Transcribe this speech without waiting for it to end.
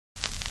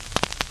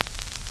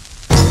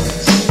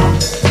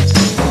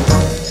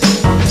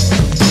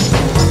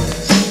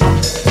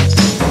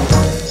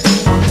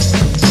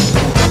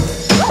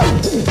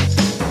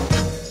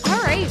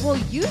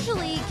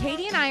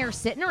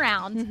sitting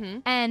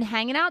around and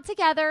hanging out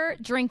together,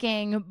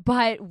 drinking,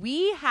 but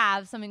we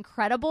have some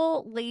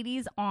incredible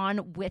ladies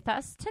on with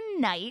us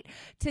tonight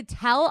to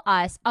tell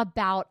us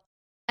about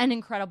an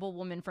incredible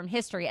woman from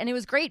history. And it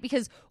was great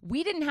because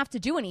we didn't have to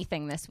do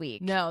anything this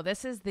week. No,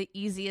 this is the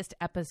easiest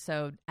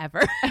episode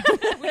ever.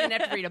 We didn't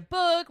have to read a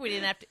book. I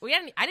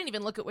didn't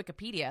even look at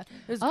Wikipedia.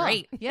 It was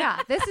great. Yeah,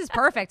 this is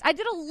perfect. I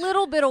did a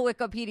little bit of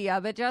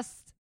Wikipedia, but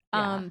just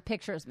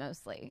pictures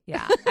mostly.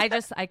 Yeah.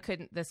 I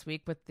couldn't this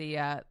week with the,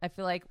 I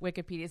feel like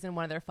Wikipedia's in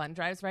one of their fun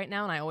drives right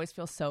now, and I always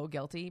feel so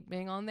guilty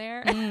being on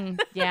there.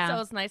 Yeah.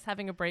 So it's nice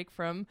having a break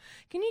from,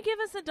 can you give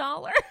us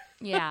 $1?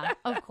 Yeah,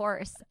 of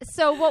course.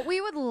 So what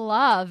we would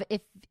love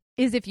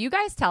is if you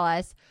guys tell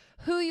us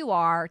who you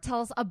are,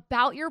 tell us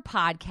about your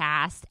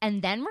podcast,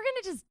 and then we're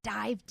going to just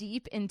dive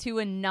deep into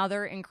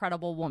another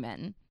incredible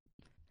woman.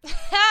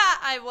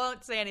 I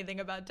won't say anything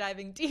about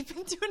diving deep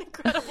into an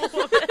incredible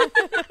woman.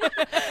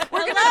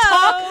 We're going to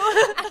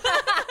talk.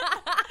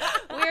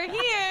 We're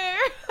here.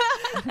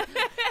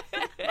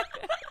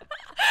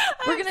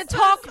 We're going to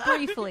talk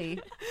briefly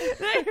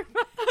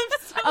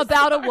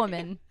about a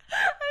woman.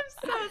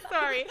 I'm so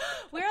sorry.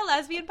 We're a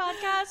lesbian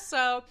podcast,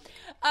 so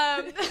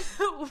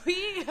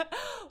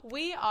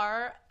we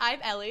are.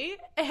 I'm Ellie,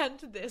 and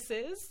this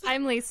is.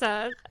 I'm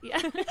Lisa.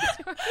 Yeah.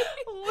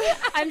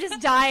 I'm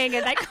just dying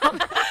at that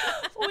comment.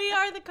 We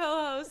are the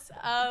co-hosts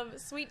of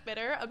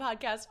Sweetbitter, a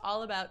podcast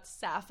all about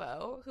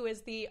Sappho, who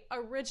is the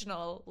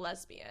original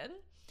lesbian.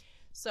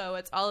 So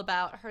it's all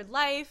about her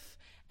life,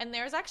 and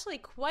there's actually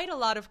quite a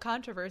lot of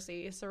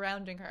controversy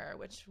surrounding her,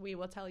 which we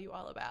will tell you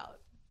all about.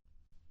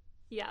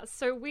 Yeah,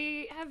 so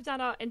we have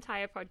done our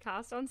entire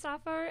podcast on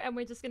Sappho, and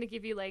we're just going to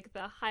give you like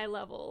the high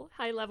level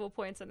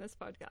points on this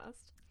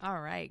podcast. All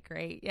right,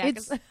 great. Yeah,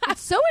 it's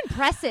so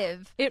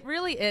impressive. It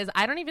really is.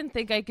 I don't even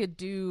think I could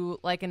do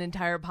like an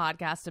entire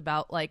podcast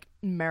about like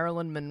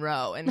Marilyn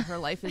Monroe, and her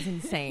life is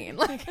insane.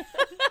 Like,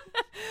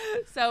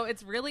 so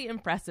it's really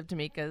impressive to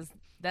me because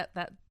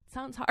that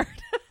sounds hard.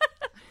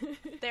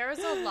 There's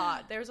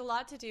a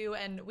lot to do,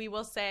 and we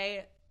will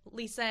say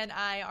Lisa and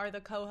I are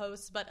the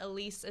co-hosts, but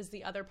Elise is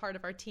the other part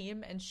of our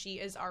team, and she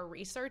is our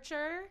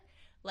researcher.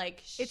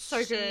 Like, it's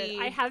so good.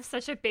 I have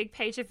such a big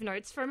page of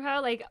notes from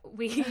her. Like,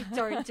 we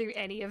don't do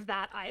any of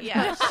that either.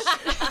 Yeah.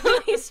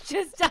 Elise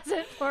just does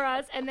it for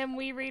us, and then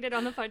we read it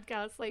on the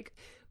podcast. Like,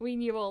 we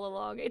knew all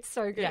along. It's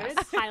so good. Yes.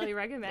 Highly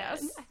recommend.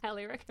 Yes.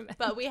 Highly recommend.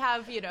 But we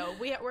have,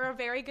 we're a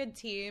very good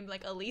team.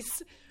 Like,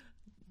 Elise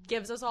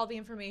gives us all the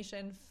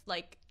information,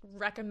 like,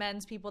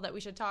 recommends people that we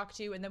should talk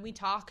to, and then we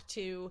talk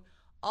to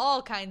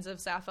all kinds of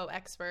Sappho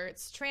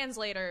experts,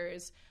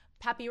 translators,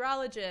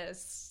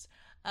 papyrologists,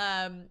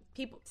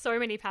 people. So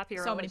many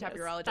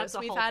papyrologists. That's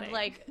we've had thing.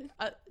 Like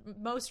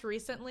most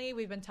recently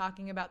we've been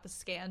talking about the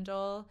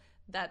scandal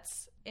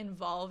that's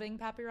involving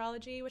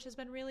papyrology, which has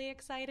been really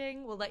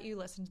exciting. We'll let you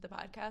listen to the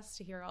podcast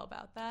to hear all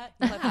about that.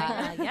 We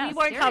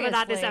won't cover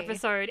that this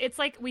episode. It's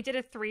like we did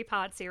a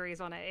 3-part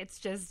series on it.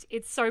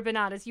 It's so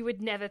bananas. You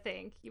would never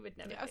think. Yes.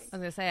 think. I was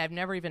gonna say I've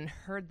never even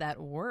heard that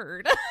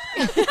word.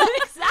 Exactly.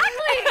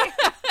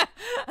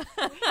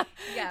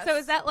 Yes. So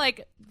is that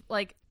like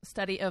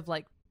study of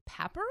like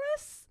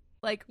papyrus?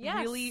 Like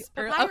really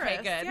papyrus. Okay,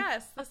 good.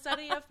 Yes, the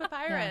study of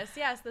papyrus.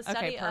 Yes, the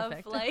study of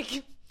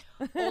like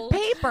old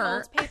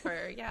paper. Old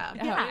paper. Yeah.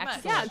 Yeah,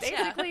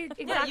 basically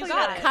exactly you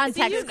got that. it.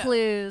 Context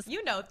clues.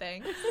 You know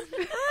things.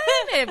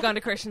 I may have gone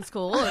to Christian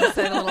school and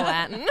said a little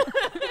Latin.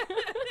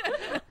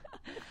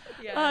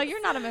 Yes.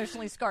 You're not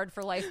emotionally scarred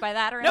for life by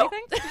that or Nope.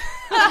 anything?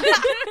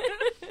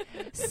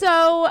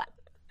 So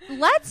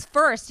let's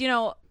first,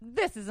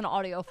 this is an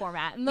audio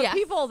format, and the Yes.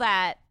 people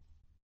that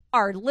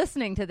are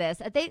listening to this,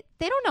 they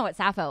don't know what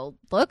Sappho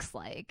looks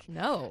like.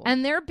 No.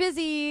 And they're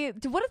busy.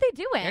 What are they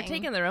doing? They're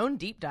taking their own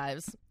deep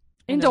dives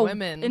into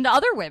women. Into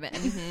other women.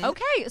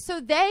 Okay,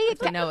 so they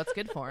know what's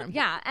good for them.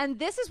 Yeah, and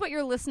this is what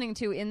you're listening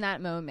to in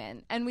that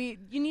moment. And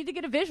you need to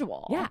get a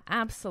visual. Yeah,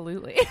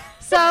 absolutely.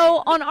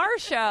 So on our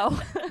show,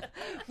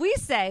 we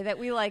say that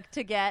we like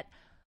to get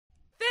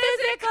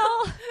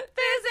physical.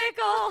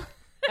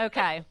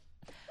 Okay.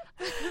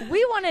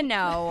 We want to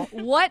know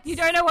what You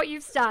don't know what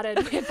you've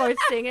started. We're both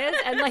singers,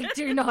 and like,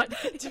 do not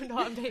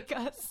make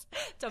us.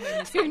 Don't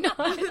make me do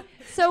not.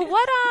 So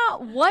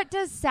what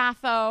does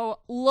Sappho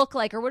look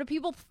like, or what do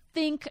people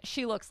think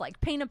she looks like?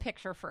 Paint a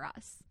picture for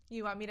us.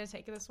 You want me to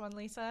take this one,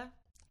 Lisa?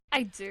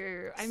 I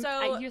do.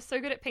 You're so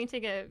good at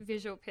painting a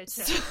visual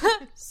picture.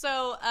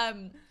 So,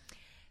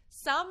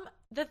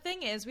 the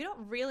thing is, we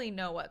don't really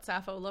know what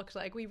Sappho looked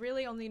like. We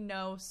really only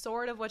know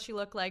sort of what she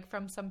looked like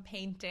from some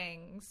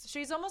paintings.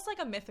 She's almost like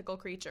a mythical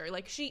creature.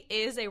 Like, she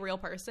is a real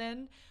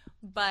person,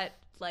 but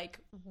like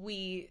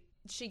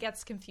she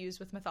gets confused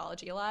with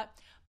mythology a lot.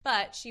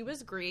 But she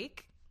was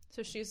Greek,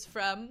 so she's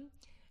from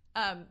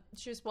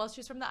she's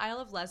from the Isle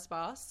of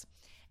Lesbos,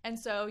 and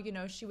so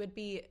she would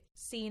be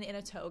seen in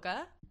a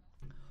toga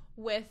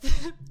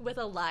with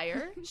a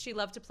lyre. She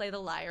loved to play the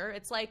lyre.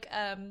 It's like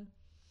a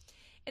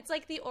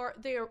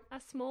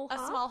small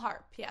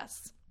harp,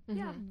 yes.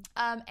 Yeah.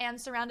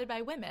 And surrounded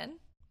by women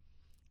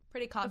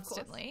pretty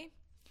constantly.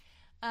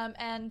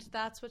 And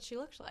that's what she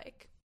looked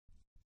like.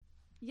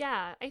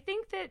 Yeah, I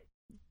think that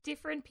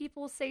different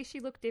people say she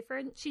looked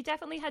different. She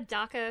definitely had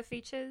darker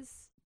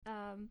features,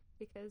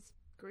 because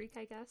Greek,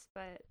 I guess,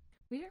 but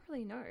we don't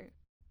really know.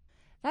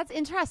 That's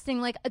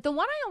interesting. Like, the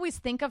one I always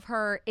think of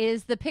her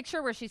is the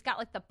picture where she's got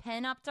like the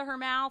pen up to her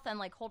mouth and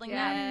like holding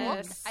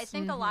that book. I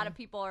think a lot of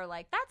people are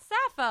like, that's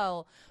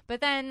Sappho. But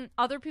then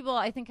other people,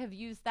 I think, have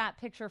used that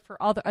picture for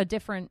a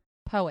different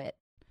poet.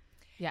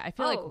 Yeah, I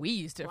feel like we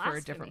used it for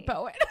a different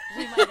poet.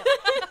 We might have.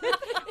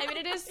 I mean,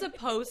 it is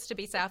supposed to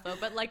be Sappho,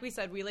 but like we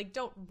said, we like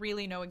don't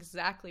really know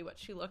exactly what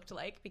she looked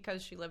like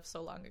because she lived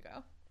so long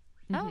ago.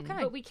 Oh, okay.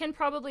 But we can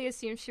probably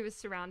assume she was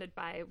surrounded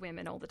by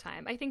women all the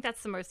time. I think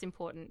that's the most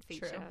important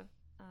feature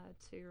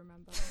to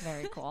remember.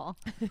 Very cool.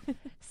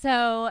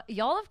 So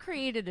y'all have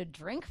created a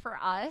drink for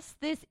us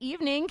this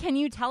evening. Can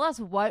you tell us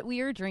what we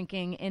are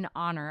drinking in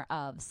honor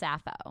of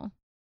Sappho?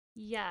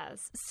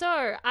 Yes.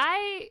 So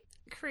I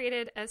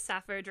created a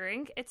Sappho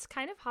drink. It's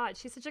kind of hard.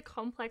 She's such a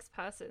complex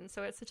person,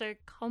 so it's such a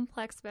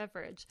complex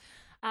beverage.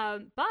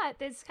 But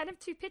there's kind of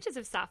two pictures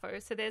of Sappho.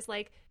 So there's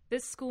like the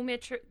school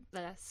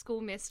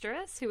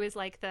mistress, who is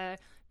like the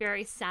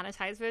very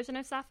sanitized version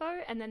of Sappho,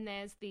 and then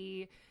there's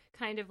the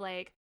kind of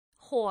like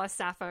whore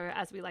Sappho,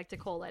 as we like to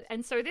call it.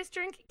 And so this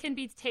drink can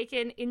be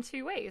taken in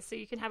two ways. So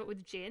you can have it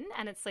with gin,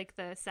 and it's like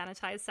the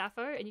sanitized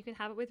Sappho, and you can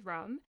have it with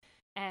rum,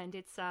 and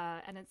it's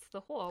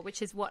the whore,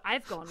 which is what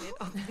I've gone with,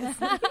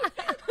 obviously.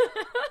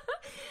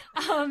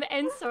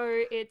 And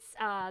so it's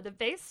the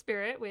base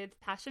spirit with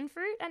passion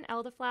fruit and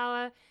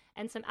elderflower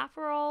and some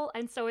Aperol,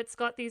 and so it's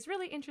got these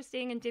really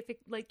interesting and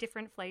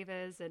different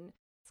flavors, and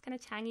it's kind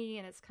of tangy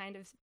and it's kind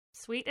of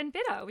sweet and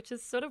bitter, which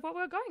is sort of what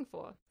we're going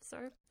for. So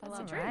that's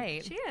a drink.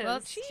 Right. Cheers. Well,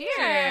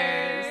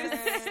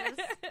 cheers.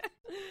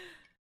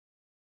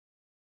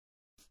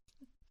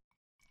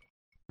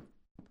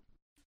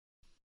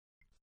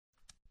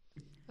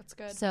 That's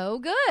good. So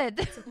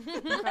good.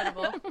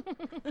 Incredible.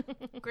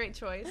 Great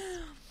choice.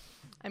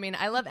 I mean,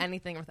 I love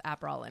anything with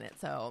Aperol in it,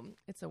 so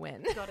it's a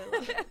win. Gotta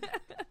love it.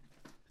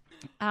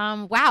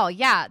 Wow.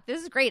 Yeah,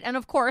 this is great. And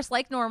of course,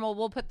 like normal,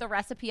 we'll put the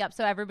recipe up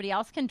so everybody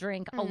else can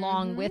drink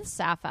along with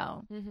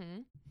Sappho.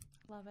 Mm-hmm.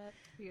 Love it.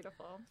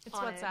 Beautiful. It's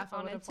what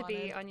Sappho would have to be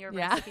wanted. on your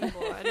recipe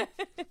board.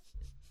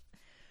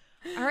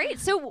 All right.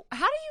 So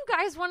how do you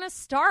guys want to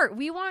start?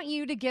 We want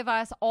you to give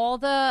us all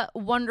the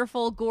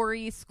wonderful,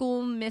 gory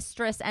school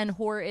mistress and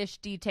whore-ish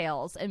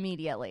details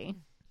immediately.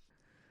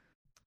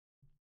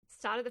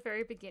 Start at the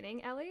very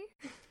beginning, Ellie.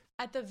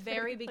 At the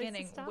very Good place to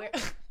beginning,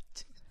 start?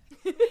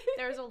 where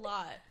there's a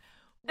lot.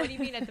 What do you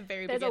mean at the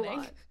very There's beginning?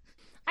 a lot.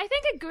 I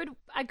think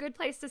a good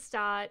place to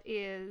start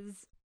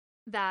is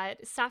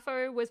that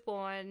Sappho was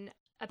born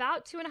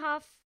about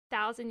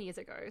 2,500 years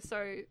ago.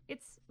 So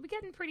we're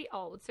getting pretty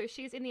old. So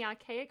she's in the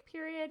Archaic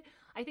period.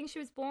 I think she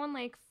was born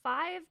like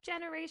 5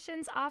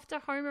 generations after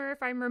Homer,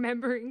 if I'm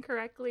remembering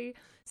correctly.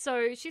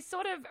 So she's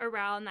sort of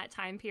around that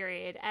time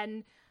period.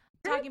 And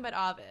Talking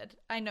about Ovid.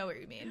 I know what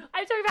you mean.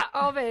 I'm talking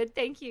about Ovid.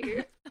 Thank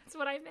you. That's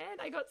what I meant.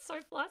 I got so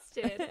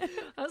flustered.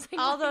 I was like,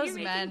 All what are you those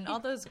making men, me- all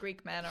those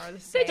Greek men are the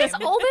same. They're just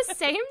all the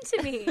same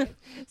to me.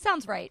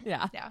 Sounds right.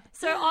 Yeah. Yeah.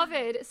 So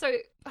Ovid, so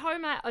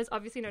Homer is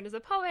obviously known as a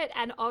poet,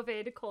 and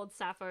Ovid called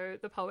Sappho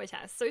the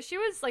poetess. So she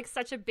was like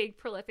such a big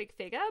prolific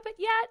figure, but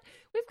yet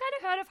we've kind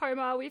of heard of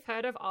Homer, we've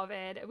heard of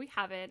Ovid, we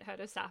haven't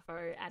heard of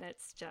Sappho, and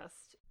it's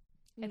just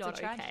It's not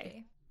a tragedy.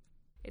 okay.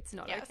 It's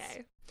not Yes.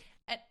 okay.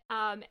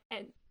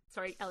 And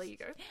Sorry, Ellie, you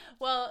go.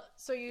 well,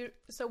 so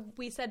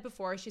we said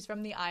before she's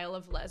from the Isle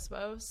of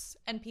Lesbos,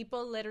 and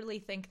people literally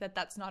think that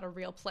that's not a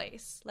real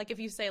place. Like if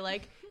you say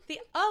like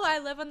I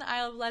live on the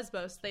Isle of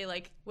Lesbos, they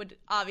like would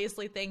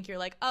obviously think you're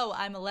like, oh,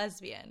 I'm a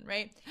lesbian,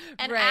 right?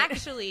 And Right.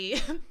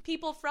 actually,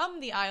 people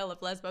from the Isle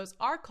of Lesbos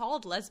are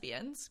called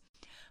lesbians,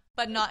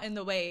 but not in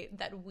the way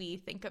that we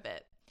think of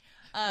it.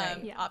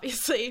 Yeah.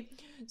 Obviously.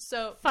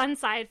 So Fun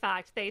side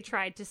fact, they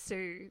tried to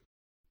sue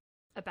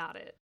about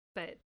it,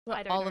 but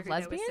I don't all know of who they were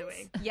lesbians?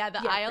 suing. yeah, the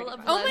Yeah, Isle pretty of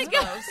much. Oh my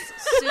Lesbos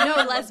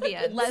sued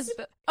lesbians.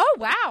 Oh,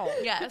 wow.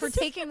 Yes. For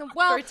taking them.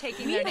 Well, For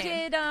taking we their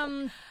name.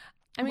 did.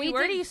 I mean, We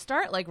where did- do you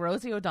start? Like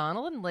Rosie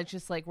O'Donnell and let's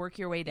just like work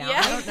your way down.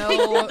 Yeah. I don't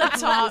know The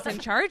top. who's in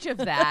charge of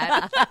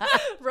that.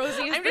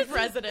 Rosie is I'm the just-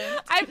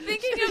 president. I'm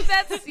thinking of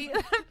that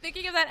I'm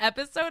thinking of that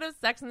episode of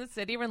Sex and the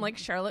City when like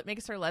Charlotte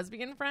makes her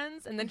lesbian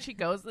friends and then she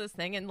goes to this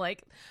thing and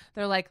like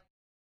they're like,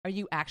 are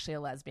you actually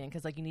a lesbian?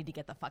 Because like you need to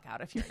get the fuck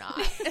out if you're not.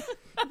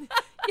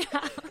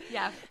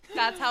 Yeah,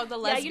 that's how the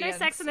Yeah, lesbians. you know,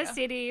 Sex and the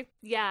City.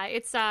 Yeah,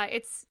 it's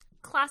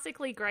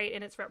classically great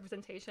in its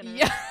representation of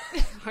Yeah.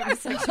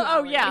 homosexuality.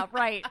 Oh, yeah,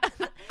 right.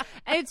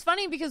 And it's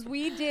funny because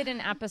we did an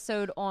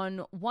episode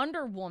on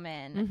Wonder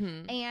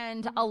Woman,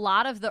 and a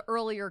lot of the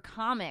earlier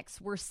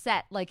comics were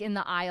set like in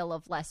the Isle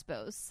of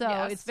Lesbos. So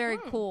Yes. it's very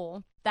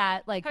cool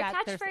that like Her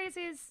that. there's- catchphrase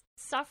is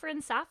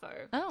 "Suffering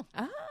Sappho." Oh,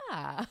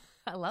 Ah,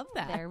 I love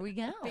that. there we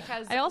go.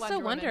 Because I also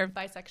Wonder wonder Woman,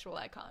 bisexual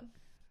icon.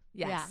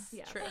 Yes.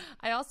 Yeah. True.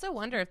 I also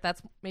wonder if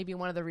that's maybe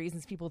one of the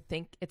reasons people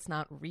think it's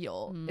not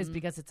real is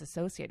because it's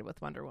associated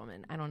with Wonder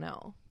Woman. I don't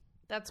know.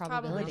 That's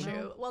probably Probability.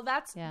 true. Well,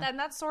 that's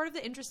sort of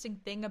the interesting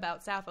thing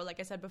about Sappho.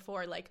 Like I said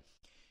before, like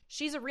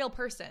she's a real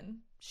person.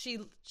 She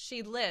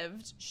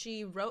lived.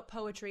 She wrote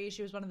poetry.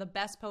 She was one of the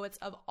best poets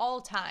of all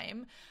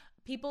time.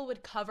 People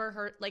would cover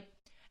her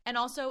and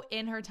also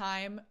in her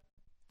time,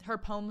 her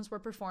poems were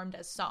performed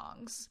as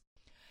songs.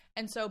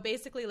 And so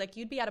basically, like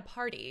you'd be at a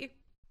party,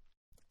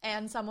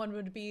 and someone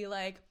would be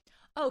like,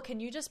 "Oh, can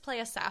you just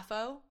play a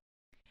Sappho?"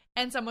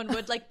 And someone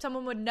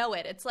would know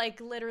it. It's like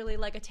literally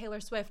like a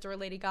Taylor Swift or a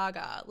Lady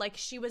Gaga. Like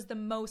she was the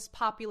most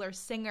popular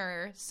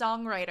singer,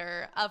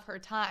 songwriter of her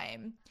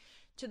time,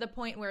 to the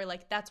point where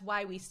like that's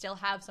why we still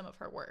have some of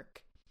her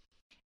work.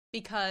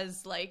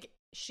 Because like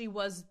she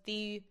was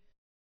the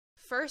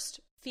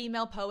first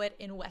female poet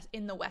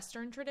in the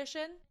Western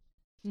tradition.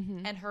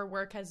 Mm-hmm. And her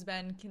work has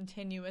been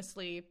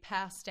continuously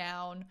passed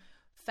down,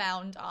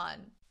 found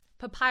on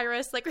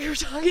papyrus, like we were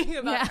talking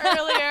about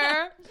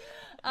earlier.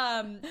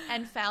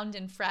 And found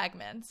in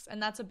fragments.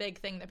 And that's a big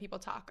thing that people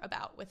talk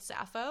about with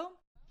Sappho,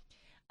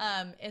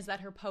 is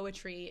that her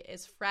poetry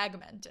is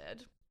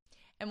fragmented.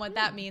 And what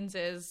that means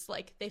is,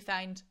 like, they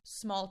find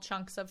small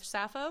chunks of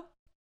Sappho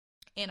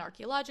in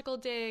archaeological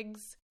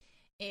digs,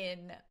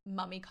 in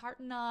mummy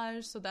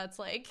cartonnage. So that's,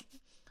 like...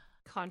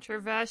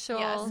 controversial.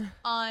 Yes.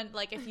 On,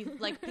 like, if you,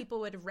 like, people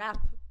would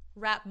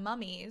wrap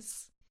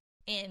mummies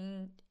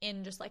in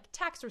just, like,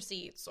 tax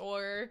receipts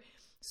or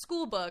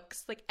school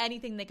books, like,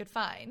 anything they could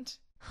find.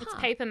 It's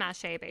paper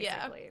mache,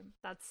 basically.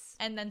 Yeah.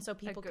 And then so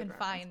people can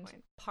find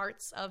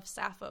parts of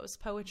Sappho's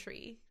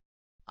poetry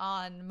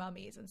on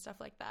mummies and stuff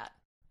like that.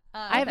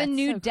 I have a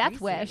new death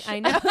wish. I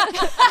know.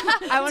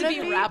 I want to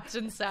be wrapped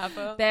in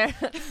Sappho.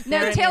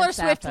 No, Taylor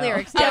Swift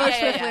lyrics. Taylor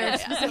Swift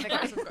lyrics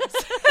specifically. Of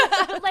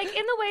course. Like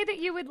in the way that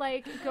you would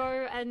like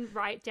go and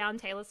write down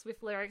Taylor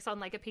Swift lyrics on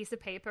like a piece of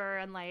paper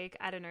and like,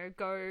 I don't know,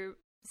 go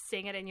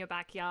sing it in your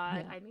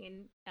backyard. I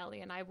mean,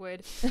 Ellie and I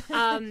would.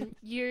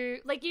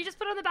 You just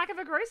put it on the back of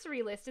a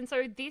grocery list, and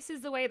so this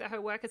is the way that her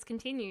work has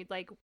continued.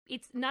 Like,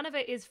 it's none of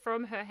it is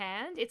from her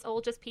hand. It's all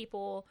just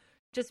people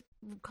just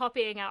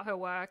copying out her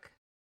work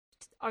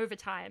over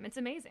time. It's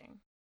amazing.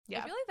 Yeah,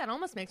 I feel like that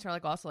almost makes her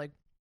like also like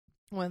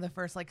one of the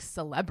first like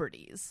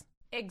celebrities.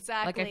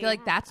 Exactly. Like I feel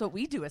like that's what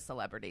we do as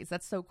celebrities.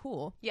 That's so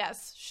cool.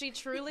 Yes, she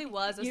truly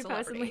was a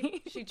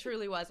celebrity. She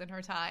truly was in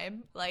her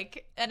time.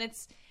 Like, and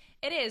it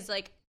is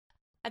like.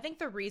 I think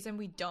the reason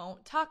we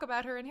don't talk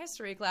about her in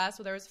history class,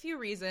 well, there was a few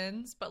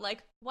reasons, but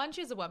like, one,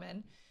 she's a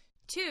woman.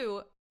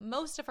 Two,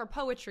 most of her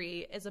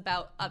poetry is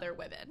about other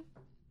women.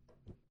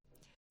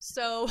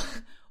 So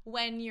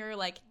when you're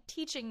like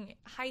teaching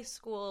high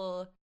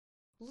school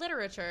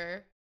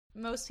literature,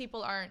 most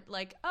people aren't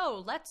like,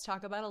 oh, let's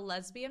talk about a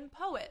lesbian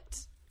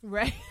poet.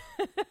 Right.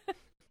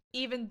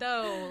 Even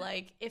though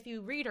like, if you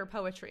read her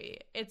poetry,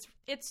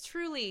 it's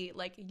truly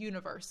like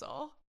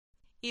universal,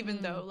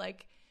 even though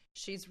like,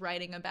 she's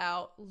writing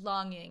about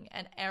longing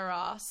and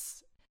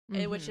eros,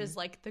 which is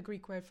like the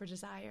Greek word for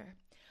desire.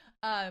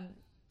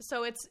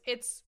 So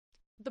it's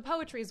the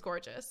poetry is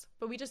gorgeous,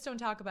 but we just don't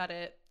talk about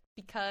it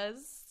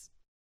because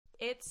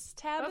it's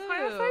taboo. Of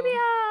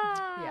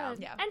homophobia,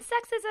 and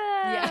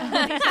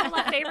sexism. These are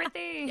my favorite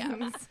things.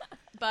 Yeah.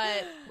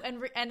 But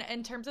and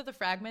in terms of the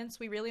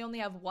fragments, we really only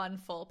have one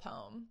full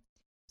poem.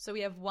 So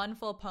we have one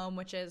full poem,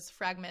 which is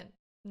fragment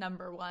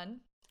number 1,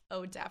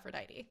 Ode to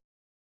Aphrodite.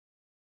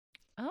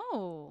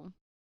 Oh.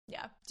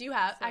 Yeah. Do you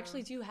have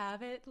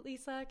it,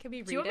 Lisa? Can we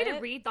read it? Do you want me to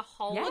read the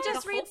whole? We'll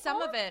just read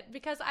some of it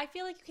because I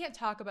feel like you can't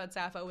talk about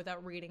Sappho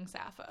without reading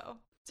Sappho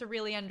to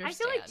really understand. I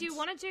feel like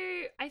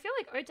I feel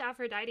like Ode to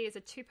Aphrodite is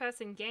a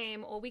 2-person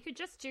game, or we could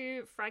just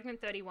do fragment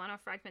 31 or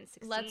fragment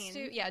 16. Let's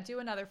do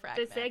another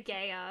fragment. Because they're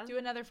gayer. Do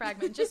another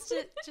fragment just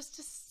to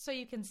so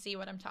you can see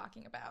what I'm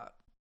talking about.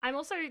 I'm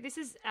also, this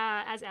is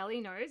as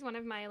Ellie knows, one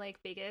of my like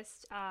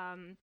biggest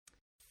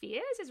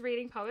fears is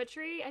reading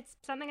poetry. It's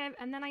something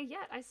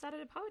I started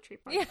a poetry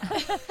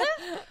podcast.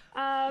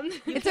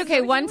 It's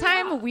okay. One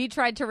time we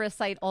tried to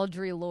recite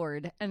Audre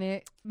Lorde,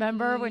 and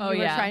remember when we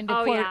were trying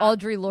to quote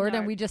Audre Lorde,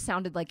 and we just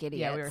sounded like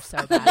idiots. Yeah, we were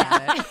so bad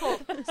at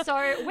it.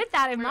 So with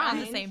that in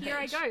mind, here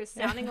I go,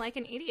 sounding like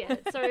an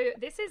idiot. So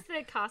this is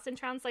the Carson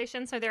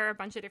translation. So there are a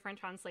bunch of different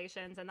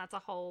translations, and that's a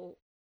whole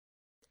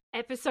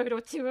episode or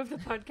 2 of the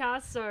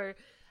podcast. So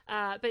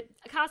but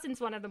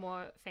Carson's one of the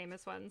more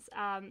famous ones.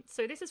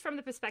 So this is from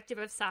the perspective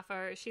of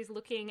Sappho. She's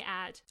looking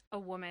at a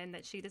woman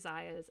that she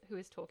desires who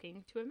is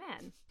talking to a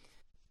man.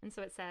 And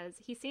so it says,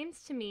 "He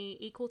seems to me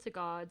equal to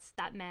gods,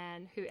 that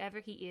man, whoever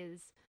he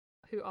is,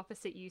 who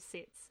opposite you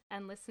sits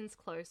and listens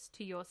close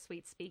to your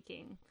sweet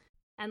speaking.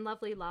 And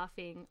lovely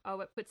laughing, oh,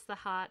 it puts the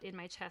heart in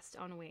my chest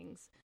on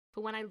wings.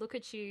 For when I look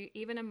at you,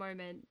 even a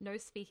moment, no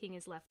speaking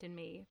is left in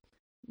me.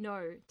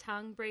 No,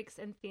 tongue breaks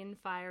and thin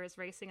fire is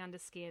racing under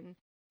skin.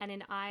 And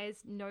in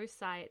eyes, no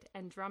sight,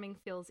 and drumming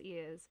fills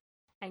ears,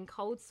 and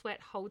cold sweat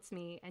holds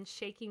me, and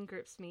shaking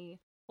grips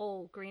me,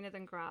 all greener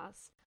than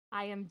grass.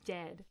 I am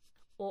dead,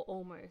 or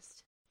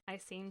almost, I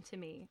seem to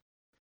me.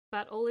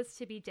 But all is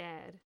to be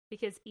dared,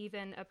 because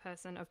even a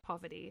person of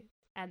poverty,"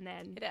 and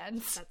then it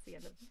ends. That's the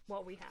end of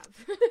what we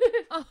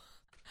have.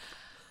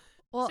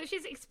 Well, So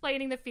she's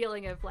explaining the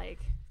feeling of like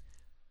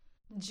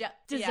Yeah,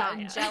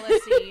 desire.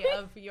 jealousy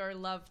of your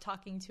love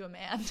talking to a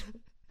man.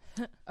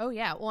 oh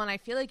yeah. Well, and I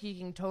feel like you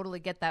can totally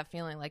get that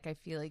feeling. Like, I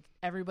feel like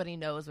everybody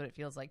knows what it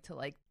feels like to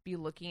like be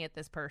looking at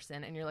this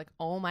person and you're like,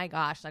 oh my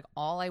gosh, like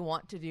all I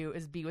want to do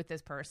is be with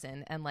this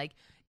person. And like,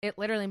 it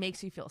literally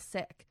makes you feel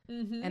sick.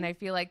 Mm-hmm. And I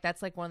feel like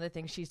that's like one of the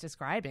things she's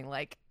describing,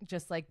 like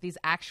just like these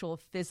actual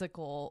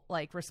physical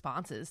like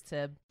responses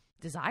to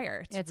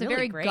desire. It's really a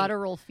very great.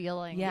 guttural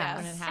feeling Yes.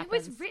 when it It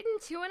happens. was written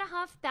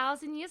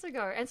 2,500 years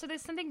ago. And so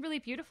there's something really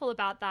beautiful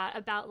about that,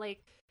 about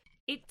like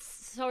it's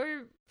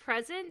so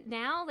present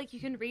now. Like you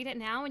can read it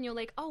now and you're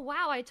like, oh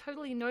wow, I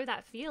totally know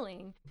that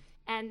feeling.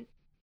 And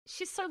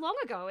she's so long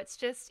ago. It's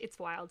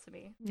wild to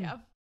me. Yeah.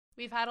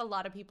 We've had a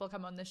lot of people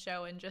come on the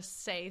show and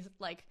just say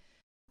like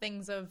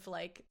things of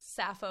like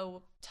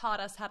Sappho taught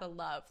us how to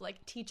love,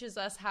 like teaches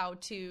us how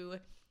to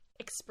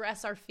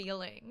express our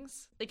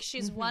feelings. Like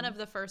she's one of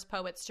the first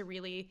poets to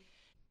really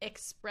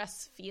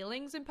express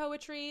feelings in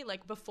poetry.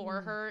 Like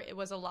before her, it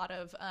was a lot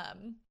of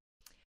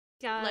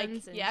Guns like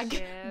and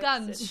ships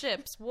guns, and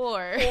ships,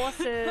 war,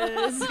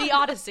 horses, the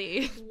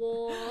Odyssey.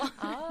 war.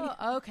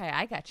 Oh, okay.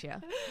 I got you.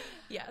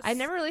 Yes, I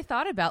never really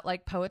thought about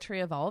like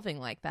poetry evolving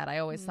like that. I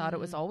always thought it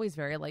was always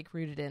very like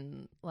rooted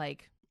in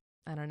like,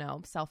 I don't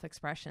know,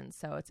 self-expression.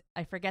 So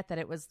I forget that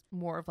it was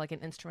more of like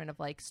an instrument of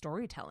like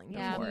storytelling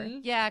Yeah, before.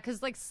 yeah,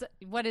 because like,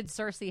 what did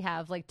Circe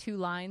have? Like 2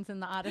 lines in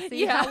the Odyssey.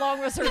 Yeah. How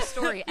long was her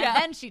story? Yeah.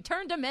 And then she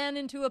turned a man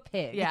into a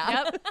pig.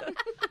 Yeah. Yep.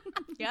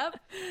 Yep.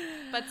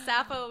 But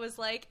Sappho was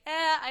like,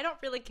 I don't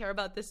really care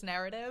about this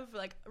narrative.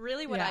 Like,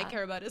 really what I Yeah.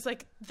 care about is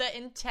like the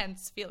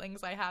intense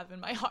feelings I have in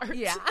my heart.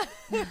 Yeah.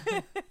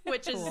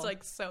 Which is Cool.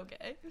 like so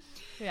gay.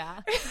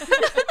 Yeah.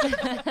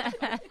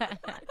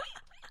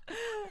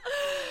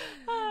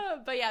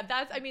 But yeah,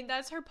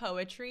 that's her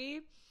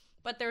poetry.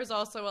 But there's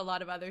also a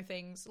lot of other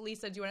things.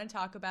 Lisa, do you want to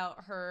talk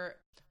about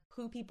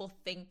who people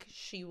think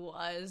she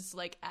was,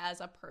 like, as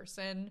a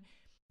person?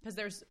 Because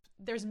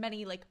there's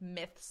many like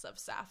myths of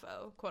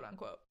Sappho, quote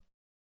unquote.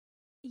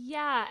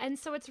 Yeah, and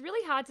so it's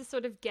really hard to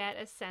sort of get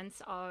a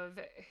sense of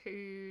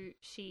who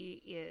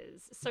she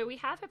is. So we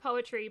have her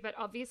poetry, but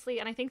obviously,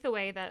 and I think the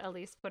way that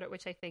Elise put it,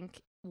 which I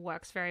think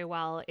works very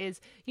well,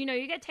 is, you know,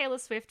 you get Taylor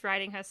Swift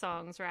writing her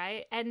songs,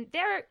 right? And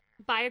they're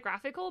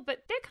biographical,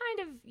 but they're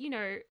kind of, you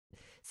know,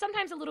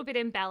 sometimes a little bit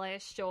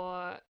embellished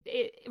or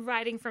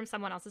writing from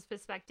someone else's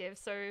perspective.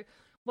 So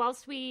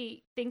whilst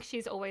we think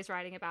she's always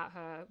writing about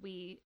her,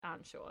 we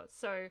aren't sure.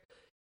 So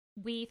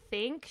we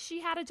think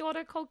she had a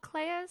daughter called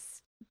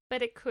Cleis,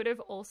 but it could have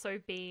also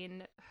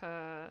been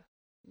her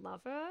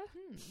lover,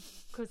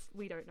 because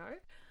we don't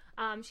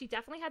know. She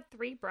definitely had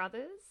 3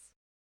 brothers.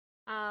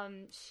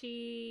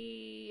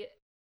 She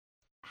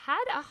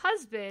had a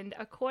husband,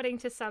 according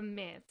to some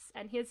myths,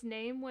 and his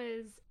name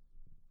was,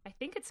 I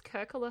think it's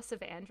Kirkolos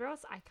of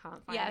Andros. I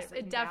can't find Yes, it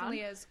written it definitely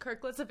down. is.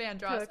 Kirklis of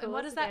Andros. And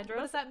what Kirklis does of that Andros.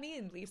 what does that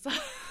mean, Lisa?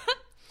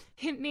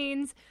 It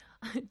means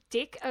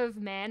Dick of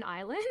Man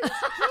Island.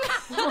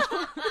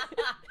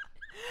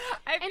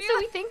 And so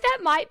we think that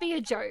might be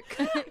a joke.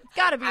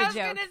 Gotta be I a was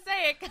joke. gonna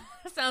say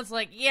it sounds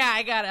like, yeah,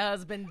 I got a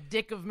husband,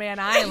 Dick of Man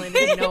Island,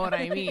 if you know what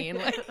I mean.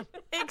 Like,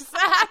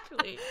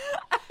 Exactly.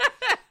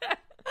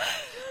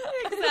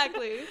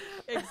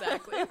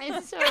 Exactly.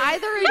 And so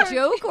Either a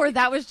joke or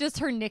that was just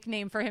her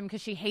nickname for him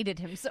because she hated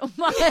him so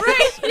much.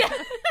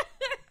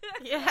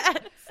 Yes.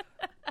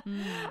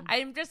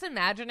 I'm just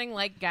imagining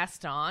like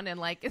Gaston, and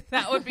like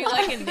that would be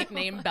like a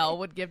nickname Belle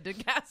would give to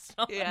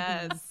Gaston.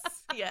 Yes.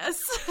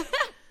 Yes.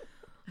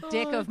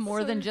 Dick Oh, of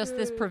more so than just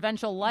this good.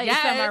 provincial life,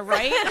 Yes. am I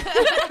right?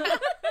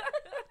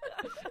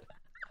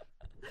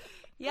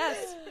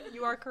 Yes,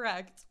 you are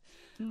correct.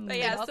 But And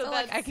yeah, also, so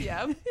like, that's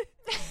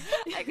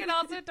I could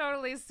also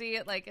totally see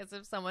it like as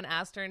if someone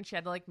asked her and she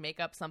had to like make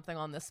up something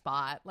on the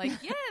spot. Like,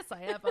 yes,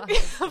 I have a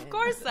husband. Of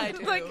course I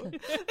do. Like,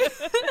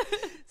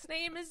 his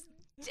name is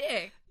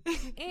Dick,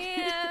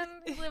 and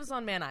he lives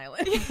on Man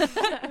Island.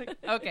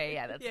 Okay,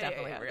 yeah, that's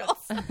definitely real.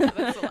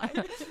 That's a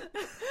lie.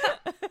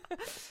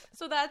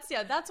 So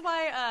that's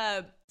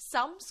why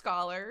some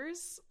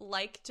scholars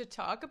like to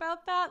talk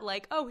about that,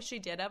 like, oh, she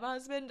did have a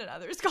husband, and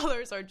other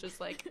scholars are just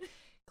like,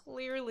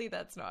 clearly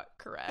that's not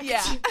correct.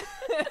 Yeah.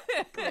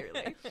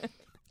 Clearly.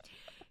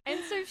 And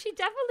so she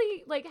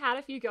definitely like had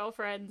a few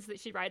girlfriends that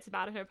she writes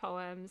about in her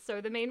poems. So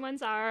the main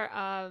ones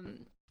are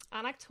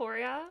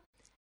Anactoria,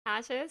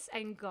 Attis,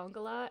 and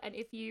Gongola. And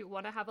if you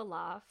want to have a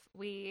laugh,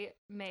 we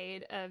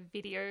made a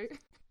video.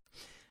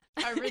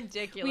 A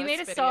ridiculous We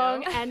made a video.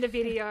 song and a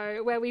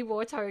video where we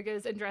wore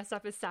togas and dressed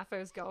up as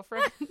Sappho's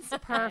girlfriends.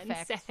 Perfect.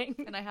 And sang.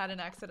 And I had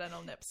an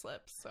accidental nip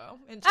slip, so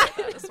enjoy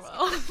that as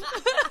well.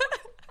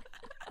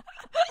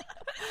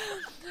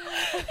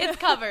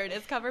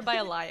 It's covered by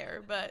a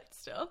liar, but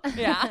still.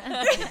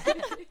 Yeah.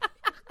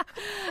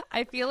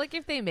 I feel like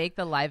if they make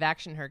the live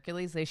action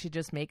Hercules, they should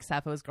just make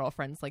Sappho's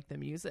girlfriends like the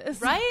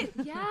muses. Right?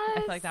 Yes. I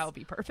feel like that would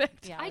be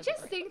perfect. Yeah, I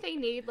just think they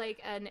need like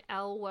an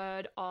L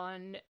word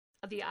on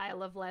the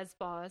Isle of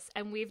Lesbos,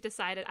 and we've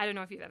decided, I don't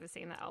know if you've ever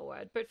seen the L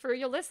Word, but for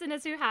your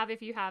listeners who have,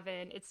 if you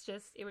haven't,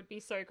 it would be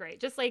so great.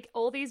 Just like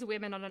all these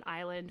women on an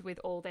island with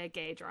all their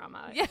gay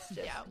drama. Yeah.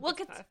 Well,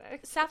 it's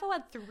perfect. Sappho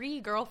had 3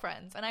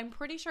 girlfriends, and I'm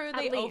pretty sure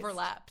they least.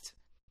 overlapped.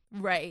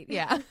 Right.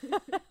 Yeah.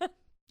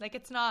 Like,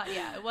 it's not,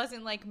 it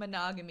wasn't like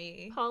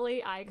monogamy.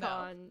 Poly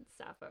icon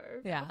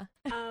Sappho. Yeah.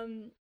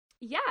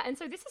 Yeah, and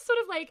so this is sort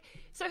of like,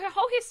 so her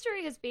whole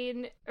history has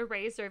been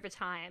erased over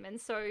time. And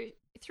so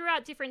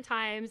throughout different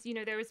times,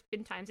 there has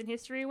been times in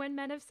history when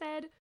men have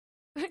said,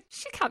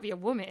 she can't be a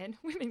woman.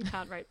 Women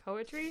can't write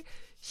poetry.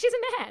 She's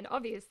a man,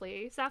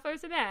 obviously.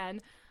 Sappho's a man.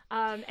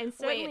 And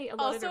certainly a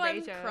lot also of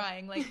erasure. I'm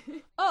crying, like,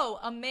 oh,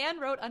 a man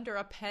wrote under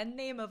a pen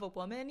name of a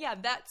woman? Yeah,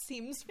 that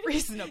seems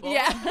reasonable.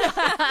 Yeah.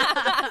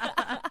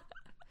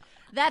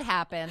 That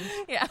happened.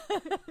 Yeah.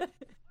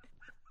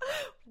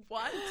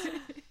 What?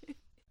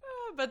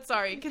 But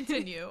sorry,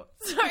 continue.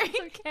 Sorry.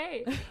 It's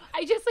okay.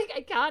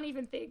 I can't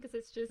even think because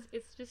it's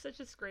just such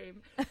a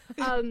scream.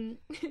 And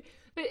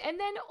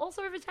then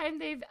also over time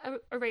they've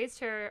erased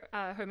her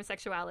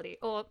homosexuality,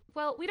 or,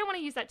 well, we don't want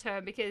to use that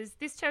term because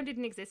this term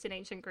didn't exist in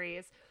ancient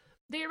Greece.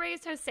 They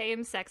erased her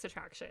same-sex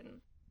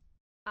attraction.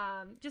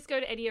 Just go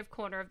to any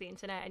corner of the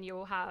internet and you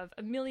will have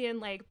a million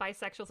like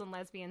bisexuals and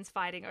lesbians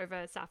fighting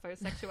over Sappho's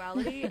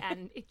sexuality,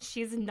 and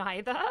she's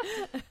neither.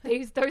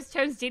 Those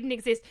terms didn't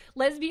exist.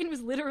 Lesbian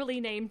was literally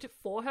named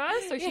for her,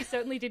 so she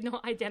certainly did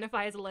not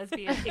identify as a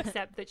lesbian,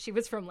 except that she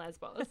was from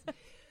Lesbos.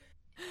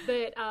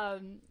 But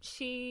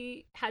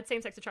she had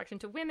same-sex attraction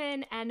to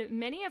women, and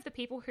many of the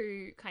people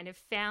who kind of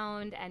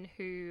found and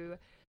who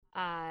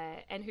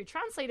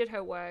translated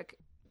her work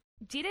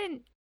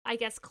didn't, I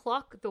guess,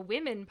 clock the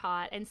women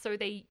part, and so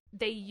they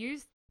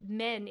used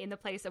men in the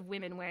place of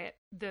women, where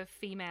the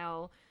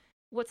female,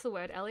 what's the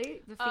word,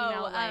 Ellie? The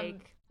female,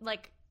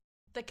 like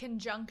the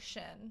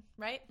conjunction,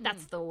 right?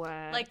 That's the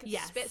word. Like,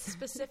 yes.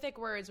 Specific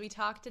words. We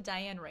talked to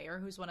Diane Rayer,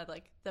 who's one of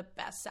like the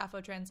best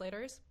Sappho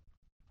translators,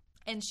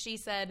 and she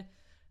said,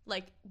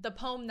 like, the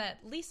poem that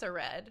Lisa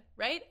read,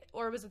 right?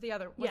 Or was it the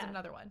other? Was it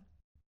another one?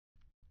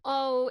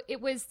 Oh,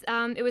 it was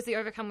the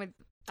Overcome with.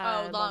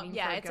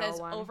 It says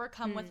one.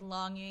 overcome with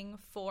longing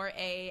for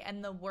a,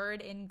 and the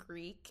word in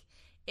Greek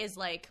is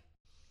like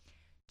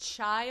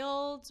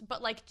child,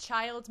 but like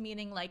child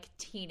meaning like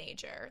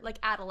teenager, like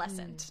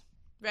adolescent,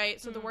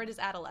 right? So the word is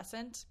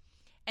adolescent,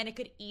 and it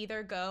could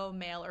either go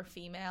male or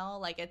female,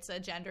 like it's a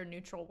gender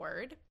neutral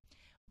word,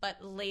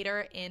 but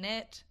later in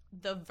it,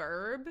 the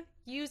verb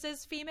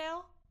uses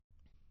female.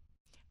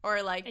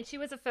 Or like, and she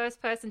was the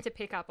first person to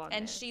pick up on it.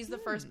 And she's the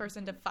first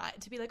person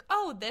to be like,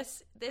 oh,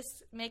 this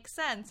makes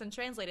sense, and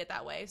translate it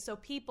that way. So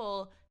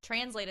people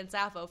translated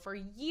Sappho for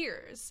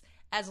years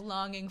as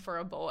longing for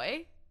a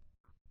boy.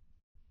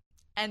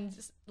 And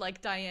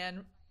like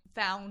Diane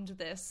found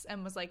this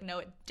and was like, no,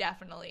 it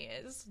definitely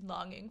is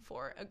longing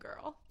for a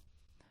girl.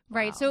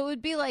 Right. Wow. So it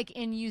would be like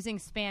in using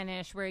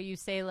Spanish where you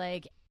say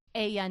like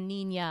ella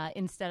niña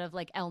instead of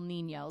like el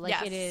niño.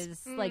 Like it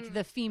is like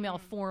the female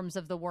forms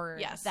of the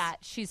word that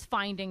she's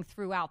finding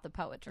throughout the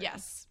poetry.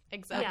 Yes,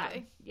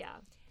 exactly. Yeah.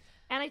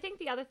 And I think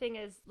the other thing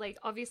is, like,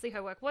 obviously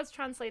her work was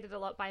translated a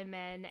lot by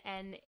men,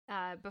 and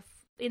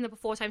in the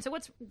before times. So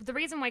what's the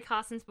reason why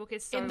Carson's book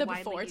is so in the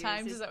widely before used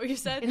times? Is that what you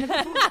said? In the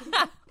before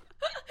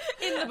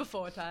in the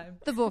before time.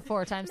 The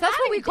before times. That's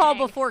what we call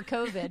before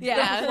COVID.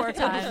 Yeah, the before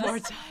times. Before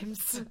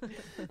times.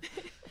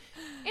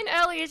 In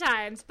earlier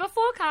times,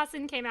 before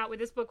Carson came out with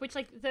this book, which,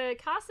 like, the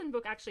Carson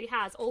book actually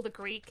has all the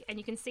Greek, and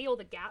you can see all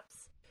the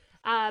gaps.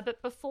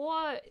 But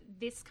before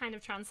this kind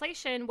of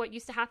translation, what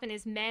used to happen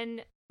is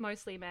men,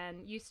 mostly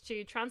men, used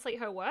to translate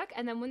her work,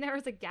 and then when there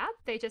was a gap,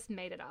 they just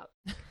made it up.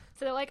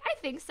 So they're like, I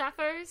think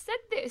Sappho said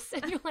this.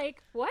 And you're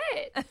like,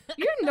 what?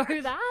 You know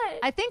that?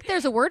 I think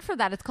there's a word for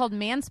that. It's called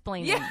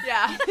mansplaining.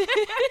 Yeah.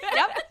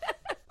 Yep.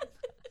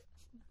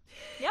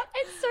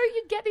 And so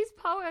you'd get these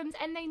poems,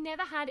 and they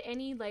never had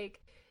any,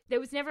 like, there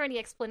was never any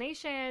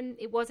explanation.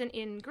 It wasn't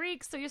in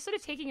Greek. So you're sort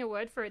of taking a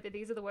word for it that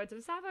these are the words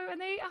of Sappho,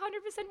 and they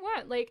 100%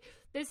 weren't. Like,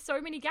 there's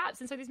so many gaps.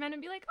 And so these men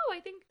would be like, oh, I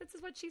think this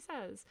is what she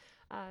says.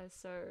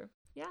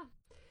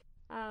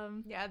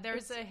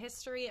 There's a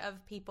history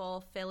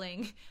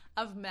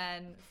of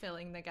men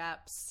filling the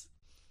gaps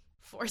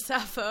for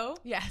Sappho.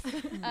 Yes.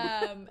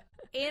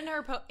 In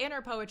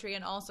her poetry,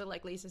 and also,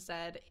 like Lisa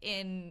said,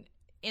 in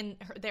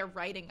their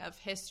writing of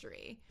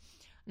history.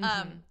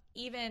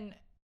 Even,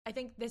 I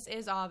think this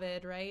is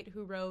Ovid, right,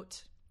 who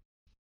wrote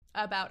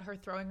about her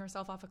throwing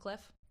herself off a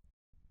cliff.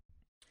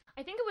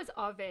 I think it was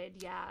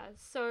Ovid, yeah.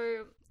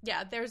 So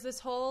yeah, there's this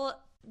whole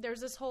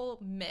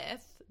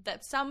myth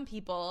that some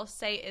people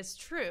say is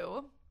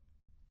true,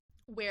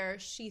 where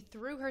she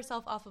threw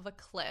herself off of a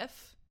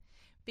cliff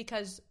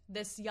because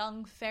this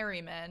young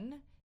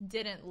ferryman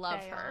didn't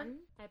love her,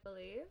 I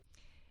believe.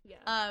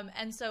 Yeah.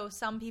 And so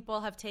some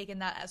people have taken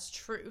that as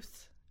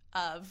truth,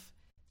 of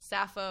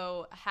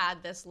Sappho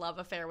had this love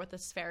affair with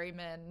this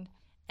ferryman,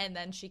 and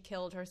then she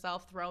killed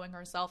herself throwing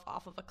herself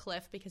off of a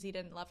cliff because he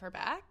didn't love her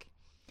back.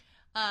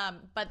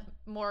 But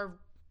more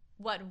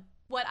what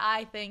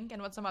I think,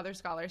 and what some other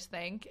scholars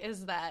think,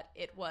 is that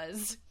it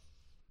was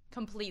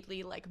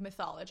completely like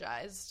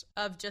mythologized,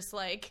 of just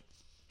like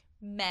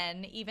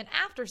men, even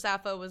after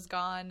Sappho was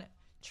gone,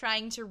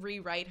 trying to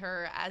rewrite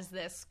her as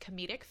this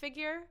comedic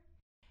figure,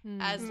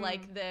 as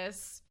like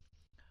this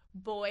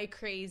boy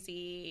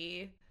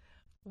crazy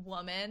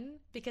woman,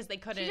 because they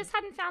couldn't. She just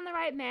hadn't found the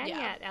right man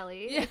yet,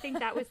 Ellie. I think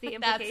that was the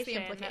That's implication.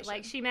 the implication. That,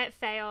 like, she met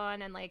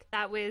Phaon, and like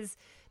that was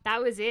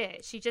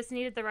it. She just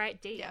needed the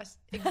right date. Yes,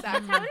 exactly.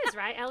 That's how it is,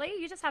 right, Ellie?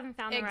 You just haven't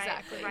found the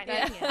right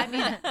man yet. I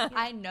mean,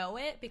 I know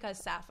it because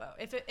Sappho.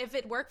 If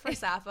it worked for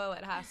Sappho,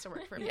 it has to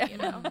work for me, you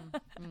know?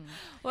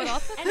 Well, it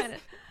also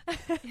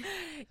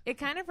it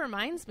kind of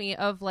reminds me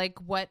of like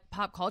what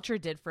pop culture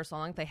did for so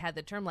long. They had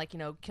the term like, you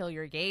know, kill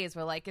your gays,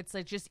 where like it's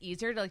like just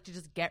easier to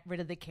just get rid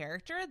of the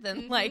character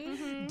than like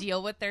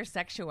deal with their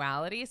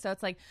sexuality. So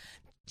it's like,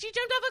 she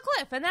jumped off a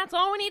cliff, and that's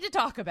all we need to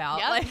talk about.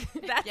 Yep. Like,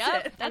 that's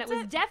it. And it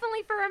was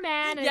definitely for a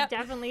man, and it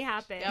definitely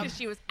happened. Because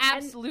she was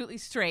absolutely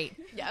straight.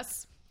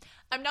 Yes.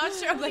 I'm not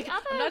sure.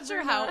 I'm not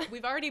sure how.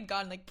 We've already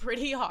gone like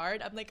pretty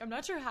hard. I'm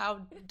not sure how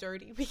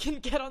dirty we can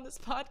get on this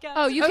podcast.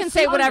 Oh, you can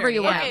say whatever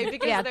you want. Okay,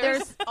 because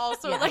there's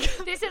also like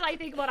this is, I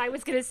think, what I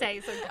was going to say.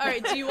 So, all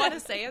right, do you want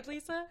to say it,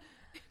 Lisa?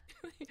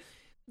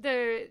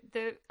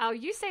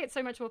 You say it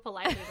so much more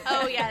politely.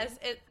 Oh yes.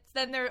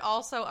 Then there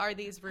also are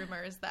these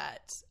rumors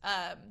that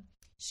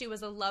she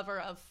was a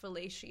lover of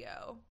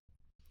fellatio.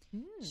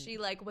 She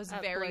like was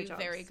very,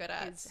 very good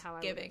at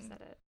giving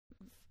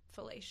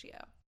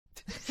fellatio.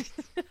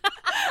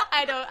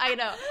 I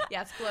know.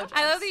 Yes, blowjobs.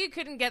 I love that you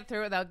couldn't get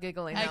through without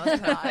giggling. I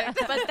could not.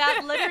 But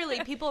that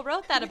literally, people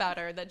wrote that about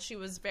her, that she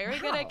was very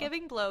good at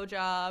giving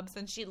blowjobs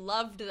and she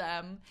loved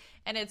them.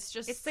 And it's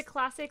the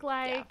classic,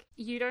 like,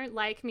 you don't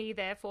like me,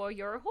 therefore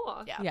you're a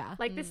whore. Yeah.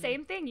 Like the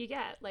same thing you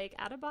get, like,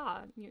 at a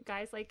bar. You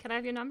guys, like, can I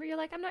have your number? You're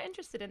like, I'm not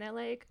interested. And they're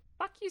like,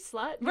 fuck you,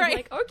 slut. And right. You're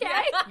like,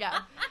 okay. Yeah.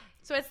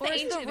 So it's the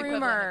ancient rumor.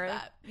 equivalent of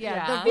that.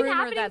 Yeah, Been the rumor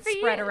happening that for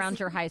spread years. around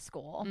your high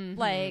school.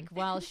 Like,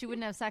 well, she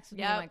wouldn't have sex with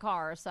me in my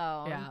car,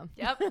 so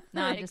Yep.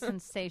 no, I just didn't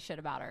say shit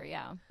about her.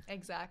 Yeah,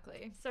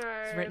 Exactly. So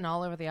It's written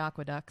all over the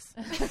aqueducts.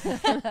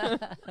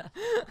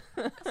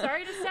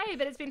 sorry to say,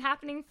 but it's been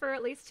happening for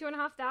at least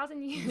 2,500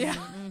 years. Yeah.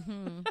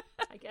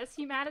 I guess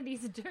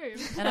humanity's doomed.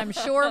 and I'm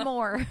sure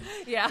more.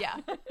 Yeah.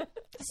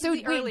 So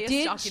The earliest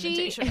did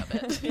documentation of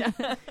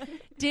it.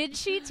 Did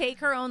she take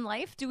her own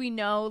life? Do we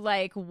know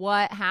like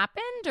what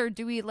happened, or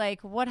do we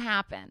like what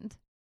happened?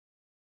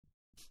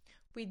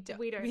 We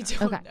don't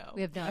Okay. know.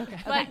 We have no. Okay.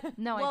 But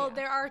no well, idea.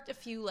 there are a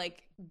few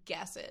like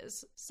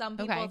guesses. Some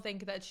people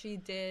think that she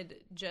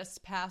did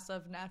just pass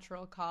of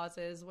natural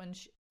causes when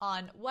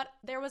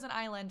there was an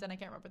island and I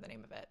can't remember the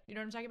name of it. You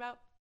know what I'm talking about?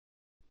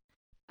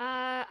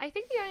 I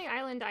think the only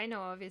island I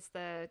know of is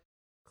the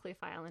Cliff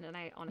Island, and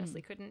I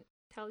honestly couldn't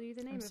tell you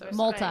the name of it.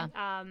 Malta,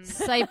 but,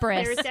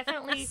 Cyprus, there's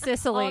definitely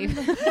Sicily.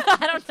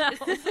 I don't know.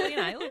 Sicily an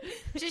island?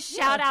 Just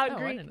shout out I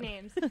Greek don't know.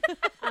 names.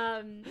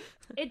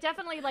 It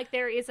definitely, like,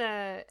 there is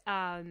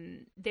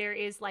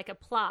like a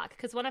plaque,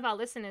 because one of our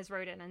listeners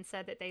wrote in and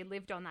said that they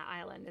lived on that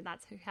island, and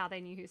that's how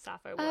they knew who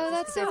Sappho was. Oh,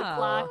 that's there's so a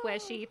plaque where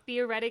she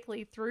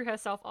theoretically threw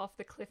herself off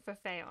the cliff for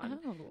Phaon,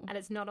 Oh. and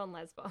it's not on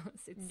Lesbos;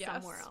 it's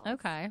somewhere else.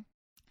 Okay.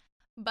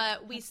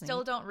 But we That's still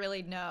neat. don't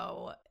really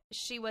know.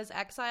 She was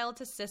exiled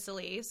to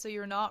Sicily, so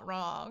you're not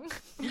wrong.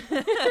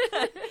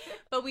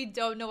 But we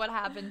don't know what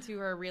happened to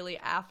her really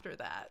after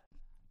that.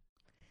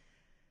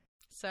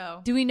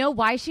 So Do we know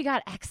why she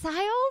got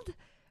exiled,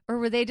 or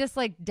were they just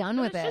like done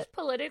with It's it? just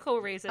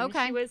political reasons.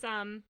 Okay. She was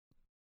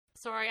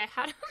sorry, I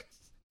had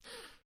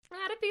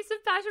a piece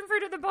of passion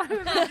fruit at the bottom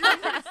of my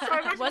drink.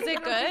 So much was it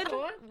bigger than good?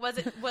 before.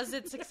 Was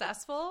it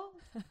successful?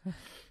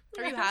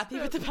 Are you happy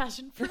with the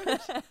passion fruit?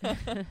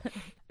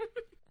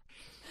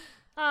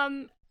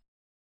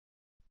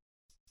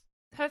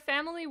 Her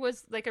family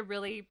was like a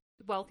really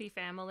wealthy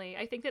family.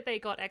 I think that they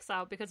got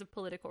exiled because of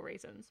political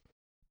reasons.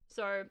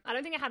 So I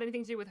don't think it had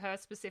anything to do with her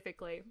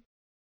specifically.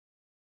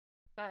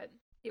 But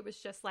it was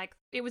just like,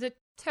 it was a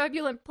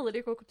turbulent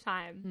political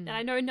time. And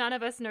I know none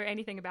of us know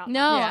anything about that.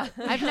 No, Yeah.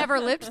 I've never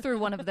lived through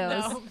one of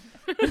those. No.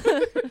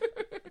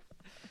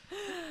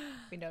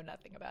 We know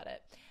nothing about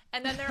it.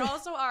 And then there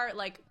also are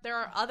there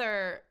are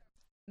other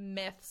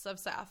myths of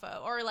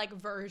Sappho, or like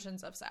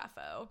versions of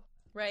Sappho,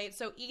 right?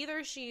 So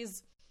either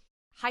she's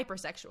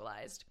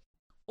hypersexualized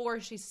or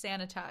she's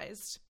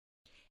sanitized,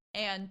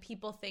 and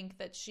people think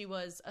that she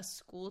was a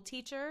school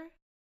teacher,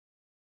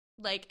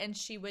 and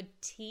she would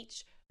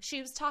teach. She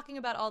was talking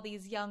about all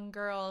these young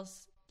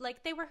girls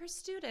like they were her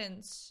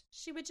students.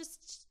 She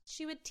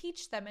would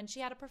teach them, and she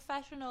had a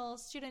professional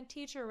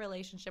student-teacher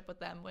relationship with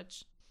them,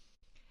 which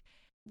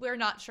we're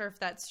not sure if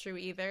that's true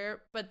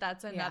either, but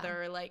that's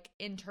another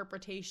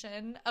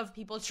interpretation of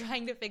people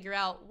trying to figure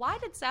out why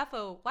did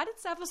Sappho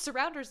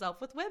surround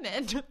herself with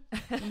women?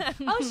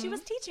 Oh, she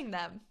was teaching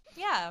them.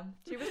 Yeah,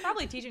 she was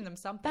probably teaching them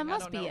something. That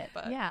must I don't be know, it.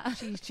 But Yeah.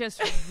 She's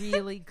just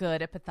really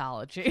good at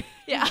pathology.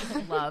 Yeah.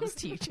 Loves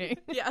teaching.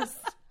 Yes.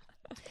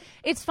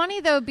 It's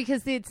funny though,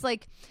 because it's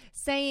like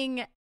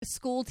saying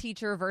school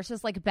teacher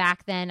versus like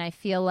back then, I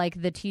feel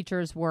like the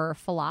teachers were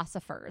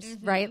philosophers,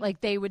 right?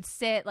 Like they would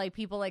sit like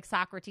people like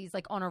Socrates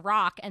like on a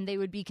rock and they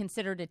would be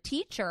considered a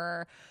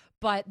teacher,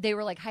 but they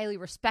were like highly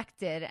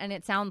respected. And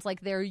it sounds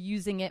like they're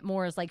using it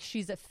more as like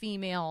she's a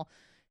female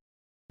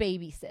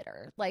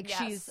babysitter. Like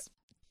she's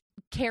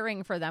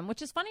caring for them,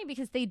 which is funny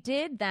because they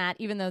did that,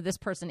 even though this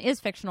person is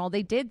fictional,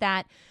 they did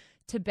that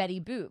to Betty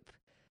Boop.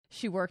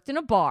 She worked in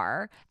a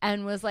bar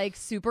and was like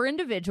super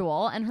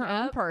individual and her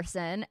own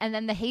person. And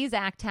then the Hayes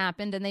Act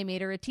happened and they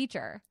made her a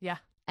teacher. Yeah.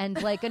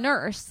 And like a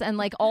nurse and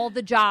like all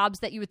the jobs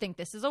that you would think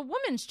this is a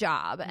woman's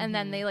job. And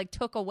then they like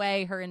took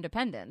away her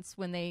independence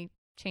when they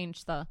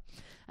changed I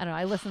don't know.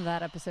 I listened to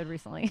that episode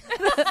recently.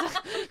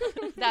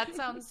 That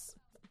sounds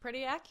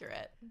pretty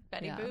accurate.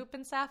 Betty Boop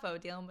and Sappho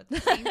dealing with the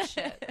same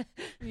shit.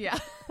 Yeah.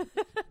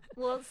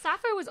 Well,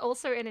 Sappho was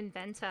also an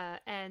inventor,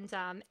 and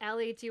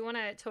Ellie, do you want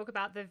to talk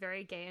about the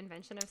very gay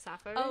invention of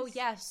Sappho? Oh,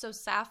 yes. So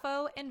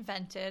Sappho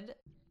invented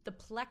the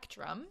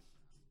plectrum,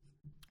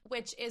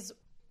 which is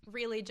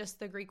really just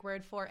the Greek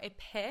word for a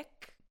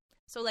pick.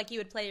 So, like, you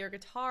would play your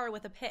guitar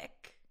with a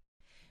pick.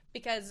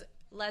 Because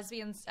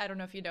lesbians, I don't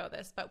know if you know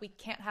this, but we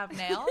can't have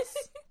nails.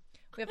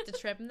 We have to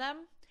trim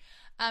them.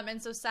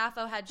 And so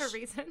Sappho had... For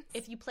reasons.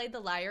 If you played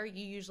the lyre,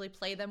 you usually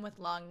play them with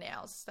long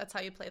nails. That's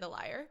how you play the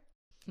lyre.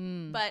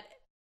 But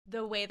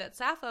the way that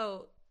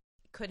Sappho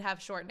could have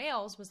short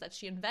nails was that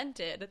she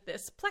invented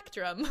this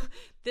plectrum,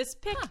 this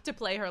pick to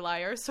play her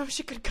lyre so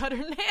she could cut her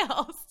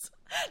nails.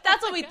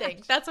 That's what we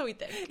think. That's what we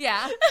think.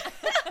 Yeah.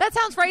 That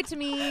sounds right to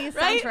me.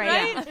 Sounds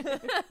right.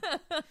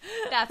 Yeah.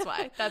 That's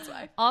why. That's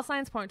why. All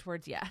signs point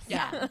towards yes.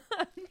 Yeah.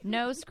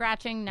 No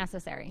scratching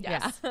necessary.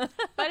 Yes. Yeah.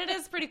 But it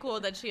is pretty cool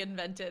that she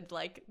invented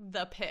like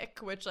the pick,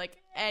 which like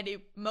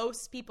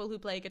most people who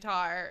play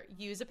guitar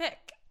use a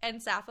pick.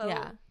 And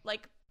Sappho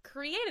like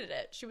created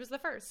it. She was the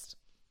first.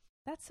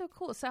 That's so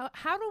cool. So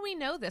how do we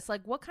know this?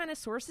 Like, what kind of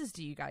sources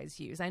do you guys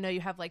use? I know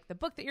you have like the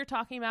book that you're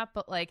talking about,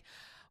 but like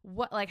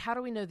how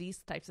do we know these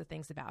types of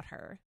things about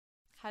her?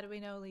 How do we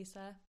know,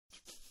 Lisa?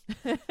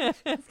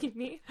 Excuse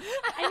me.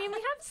 I mean, we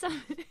have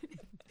some.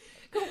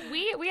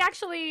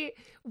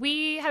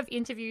 we have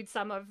interviewed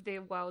some of the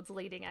world's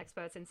leading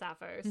experts in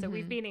Sappho, so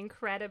we've been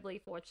incredibly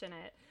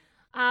fortunate.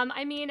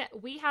 I mean,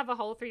 we have a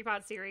whole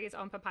 3-part series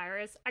on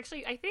papyrus.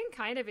 Actually, I think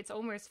kind of it's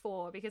almost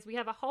 4 because we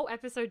have a whole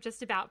episode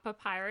just about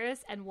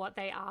papyrus and what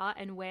they are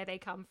and where they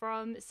come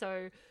from.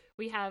 So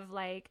we have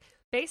like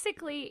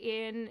basically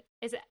in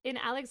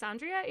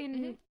Alexandria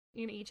in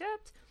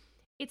Egypt,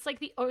 it's like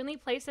the only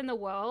place in the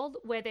world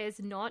where there's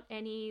not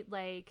any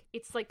like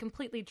it's like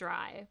completely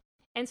dry.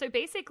 And so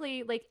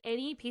basically like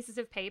any pieces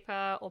of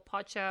paper or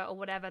pottery or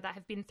whatever that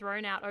have been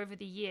thrown out over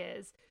the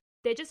years,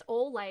 they're just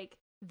all like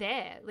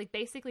there, like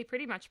basically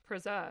pretty much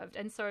preserved.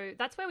 And so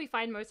that's where we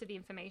find most of the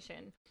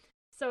information.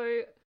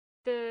 So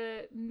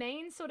the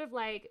main sort of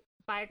like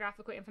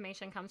biographical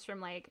information comes from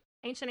like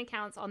ancient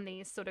accounts on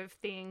these sort of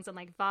things and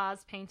like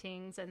vase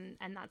paintings and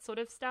that sort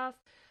of stuff.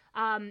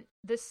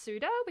 The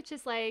Suda, which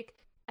is like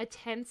a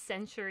 10th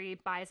century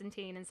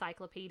Byzantine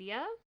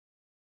encyclopedia.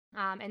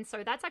 And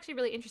so that's actually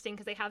really interesting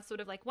because they have sort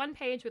of like one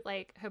page with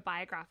like her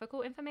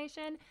biographical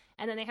information,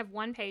 and then they have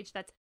one page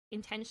that's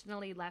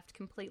intentionally left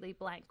completely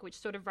blank, which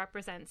sort of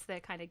represents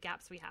the kind of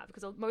gaps we have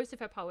because most of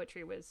her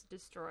poetry was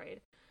destroyed.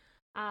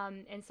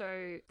 And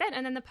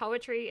then the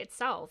poetry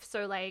itself.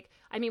 So like,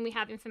 I mean, we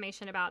have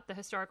information about the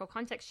historical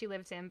context she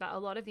lived in, but a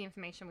lot of the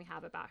information we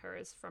have about her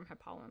is from her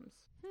poems.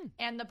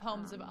 And the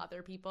poems of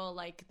other people,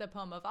 like the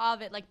poem of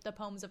Ovid, like the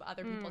poems of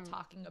other people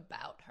talking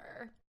about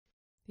her.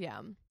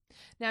 Yeah.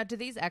 Now, do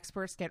these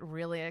experts get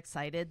really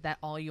excited that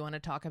all you want to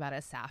talk about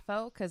is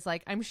Sappho? Because,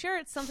 like, I'm sure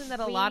it's something that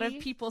a lot of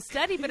people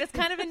study, but it's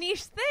kind of a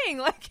niche thing.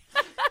 Like,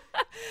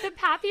 the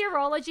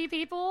papyrology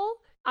people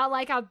are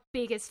like our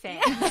biggest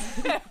fans.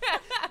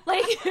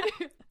 Like,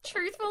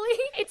 truthfully,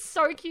 it's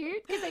so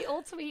cute because they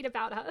all tweet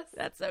about us.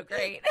 That's so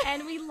great.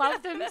 And we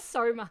love them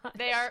so much.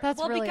 They are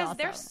really because awesome.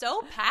 They're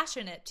so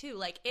passionate too.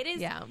 Like it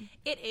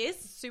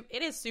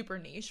is super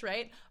niche,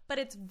 right? But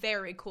it's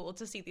very cool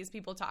to see these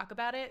people talk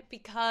about it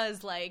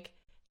because like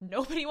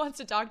nobody wants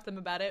to talk to them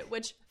about it,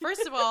 which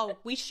first of all,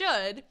 we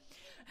should.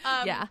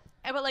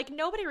 But like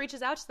nobody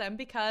reaches out to them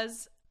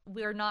because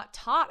we're not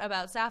taught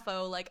about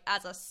Sappho like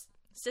as a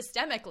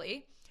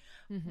systemically.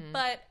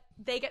 But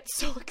they get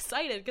so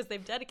excited because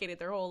they've dedicated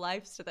their whole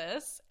lives to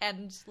this,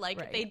 and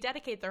like they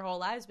dedicate their whole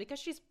lives because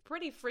she's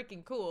pretty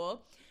freaking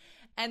cool.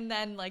 And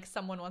then like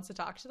someone wants to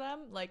talk to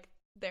them, like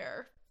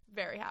they're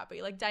very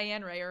happy. Like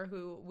Diane Rayer,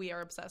 who we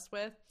are obsessed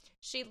with,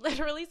 she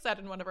literally said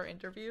in one of our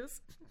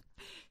interviews,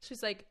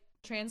 she's like,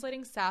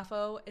 translating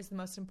Sappho is the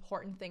most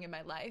important thing in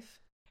my life.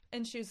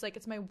 And she was like,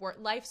 it's my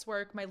life's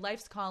work, my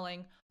life's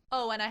calling.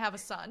 Oh, and I have a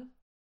son.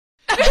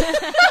 And we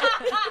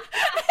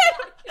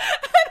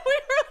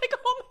were like,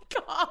 oh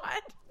my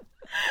God.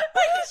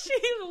 Like, she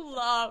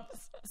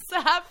loves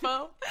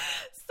Sappho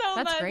so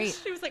That's much. great.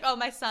 She was like, oh,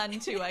 my son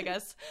too, I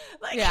guess.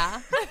 Like,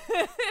 yeah.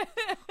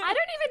 I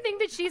don't even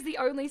think that she's the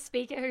only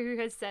speaker who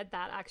has said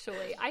that,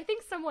 actually. I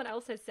think someone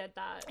else has said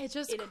that. It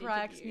just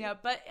cracks me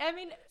up. But, I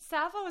mean,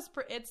 Sappho is...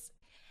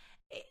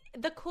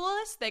 the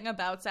coolest thing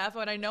about Sappho,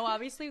 and I know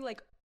obviously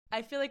like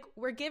I feel like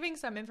we're giving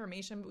some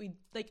information,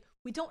 but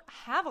we don't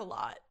have a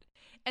lot.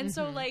 And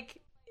so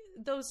like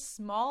those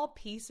small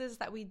pieces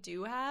that we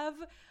do have,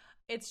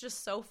 it's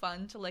just so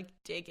fun to like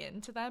dig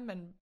into them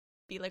and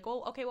be like,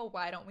 well, okay, well,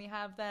 why don't we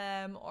have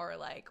them? Or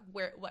like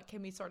what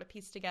can we sort of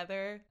piece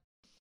together?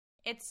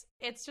 It's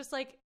just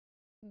like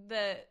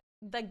the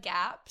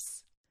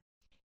gaps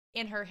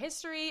in her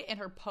history, in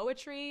her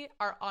poetry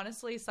are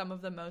honestly some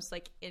of the most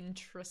like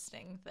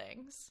interesting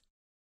things.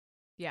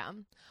 Yeah.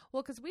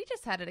 Well, because we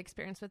just had an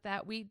experience with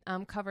that. We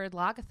covered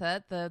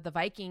Lagatha, the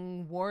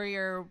Viking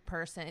warrior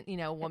person,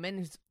 woman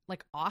who's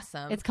like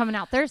awesome. It's coming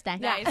out Thursday.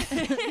 Nice.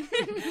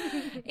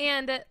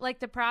 And like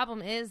the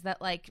problem is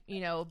that like,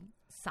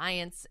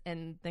 science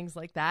and things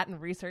like that and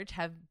research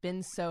have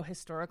been so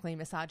historically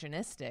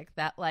misogynistic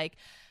that like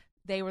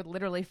they would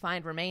literally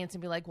find remains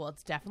and be like, well,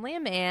 it's definitely a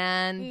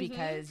man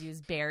because he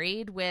was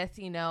buried with,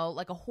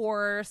 like a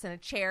horse and a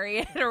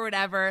chariot or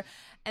whatever.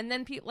 And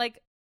then people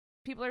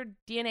are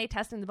DNA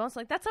testing the bones.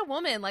 Like, that's a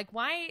woman. Like,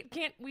 why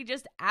can't we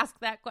just ask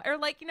that? Or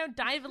like,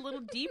 dive a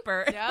little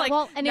deeper. Yeah. Like,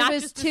 well, and it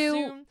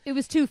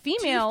was two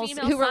females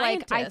who were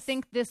like, I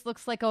think this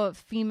looks like a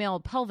female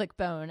pelvic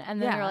bone.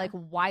 And then they're like,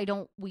 why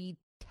don't we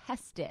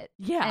test it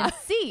and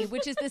see,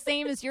 which is the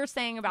same as you're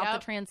saying about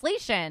the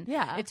translation.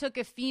 Yeah. It took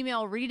a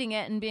female reading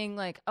it and being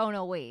like, oh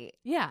no, wait.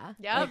 Yeah.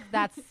 Yep. Like,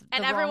 that's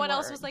and the everyone wrong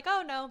else word. was like,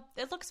 oh no,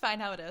 it looks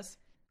fine how it is.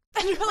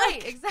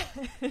 Right,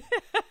 exactly.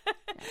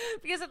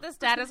 Because if the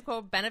status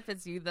quo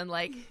benefits you, then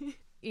like,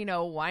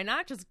 why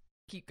not just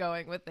keep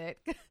going with it?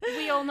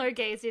 We all know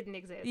gays didn't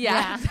exist.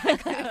 Yeah.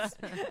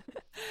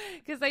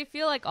 Because I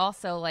feel like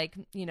also like,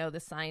 the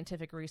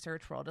scientific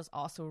research world is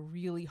also a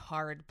really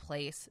hard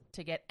place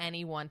to get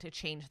anyone to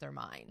change their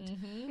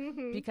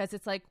mind. Because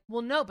it's like,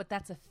 well, no, but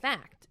that's a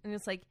fact. And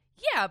it's like,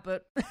 yeah,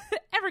 but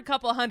every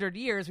couple 100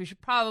 years, we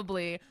should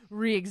probably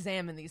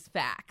re-examine these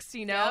facts,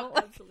 Yep,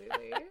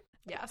 absolutely.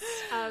 Yes.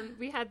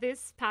 We had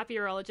this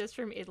papyrologist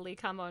from Italy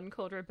come on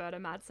called Roberta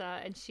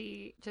Mazza, and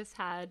she just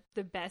had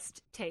the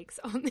best takes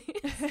on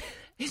this.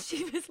 And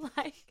she was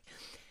like,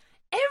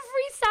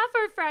 every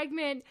Sappho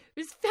fragment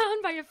was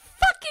found by a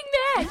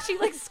fucking man. She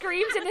like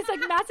screams in this like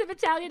massive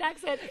Italian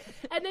accent.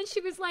 And then she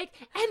was like,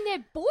 and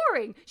they're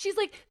boring. She's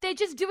like, they're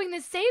just doing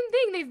the same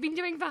thing they've been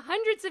doing for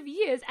hundreds of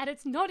years, and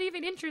it's not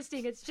even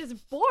interesting. It's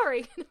just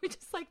boring. And we're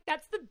just like,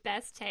 that's the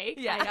best take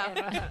I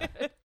ever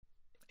heard.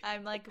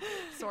 I'm like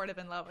sort of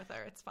in love with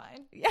her. It's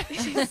fine. Yeah.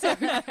 She's so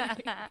great.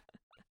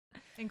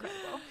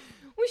 Incredible.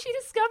 Well, she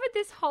discovered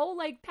this whole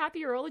like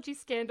papyrology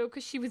scandal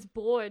because she was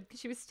bored because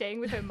she was staying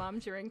with her mum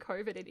during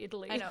COVID in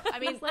Italy. I know. I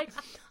mean, it's like,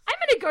 I'm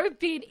gonna go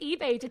be an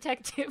eBay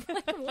detective.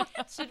 Like,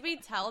 what? should we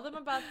tell them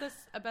about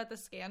the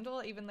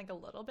scandal even like a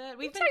little bit?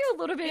 We'll tell you a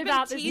little bit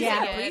about this.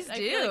 Yeah, please I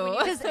feel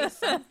like we need to say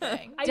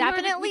something. I know that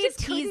Definitely we just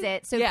tease couldn't-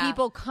 it so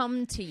people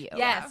come to you.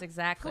 Yes,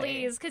 exactly.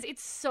 Please, because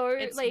it's so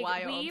It's like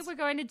wild. we were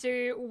going to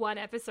do one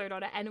episode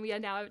on it, and we are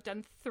now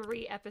done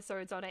 3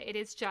 episodes on it. It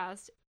is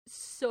just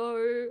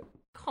so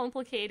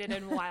complicated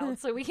and wild.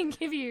 So we can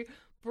give you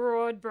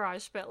broad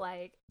brush, but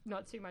like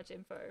not too much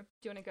info.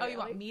 Do you want to go? Oh, you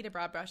want Ellie? me to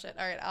broad brush it?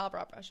 All right, I'll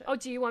broad brush it. Oh,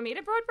 do you want me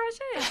to broad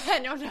brush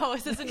it? No,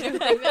 this is a new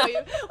thing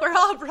that we're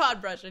all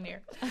broad brushing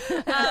here.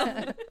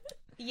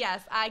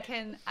 Yes, I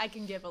can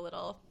give a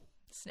little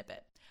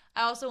snippet.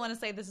 I also want to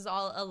say this is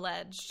all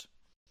alleged,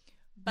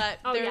 but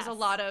there's a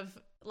lot of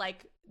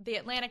like The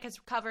Atlantic has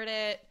covered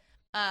it.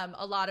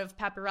 A lot of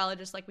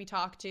papyrologists like we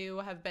talked to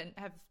have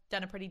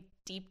done a pretty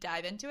deep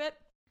dive into it.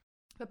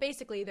 But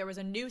basically, there was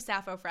a new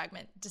Sappho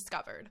fragment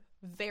discovered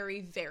very,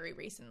 very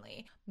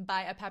recently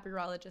by a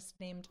papyrologist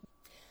named...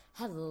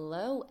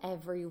 Hello,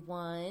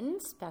 everyone.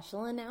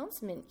 Special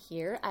announcement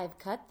here. I've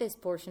cut this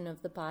portion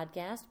of the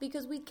podcast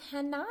because we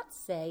cannot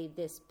say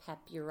this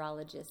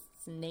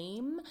papyrologist's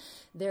name.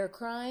 Their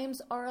crimes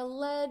are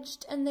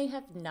alleged and they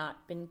have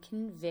not been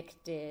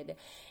convicted.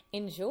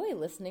 Enjoy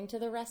listening to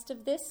the rest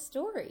of this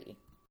story.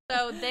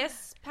 So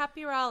this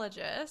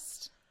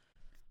papyrologist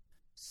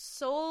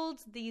sold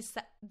these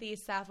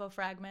Sappho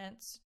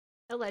fragments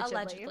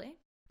allegedly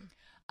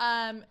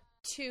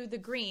to the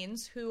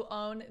Greens, who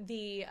own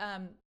the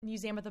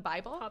Museum of the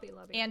Bible Hobby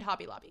Lobby. and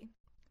Hobby Lobby.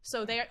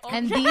 So they're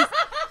And these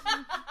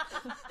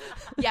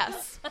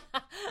yes.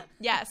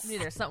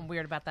 There's something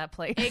weird about that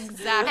place.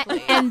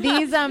 Exactly. and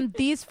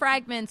these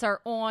fragments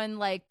are on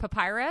like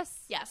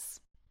papyrus. Yes.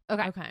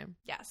 Okay.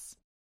 Yes.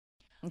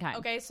 Okay.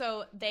 Okay,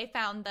 so they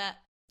found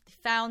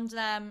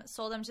them,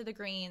 sold them to the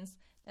Greens.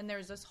 Then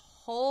there's this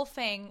whole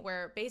thing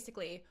where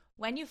basically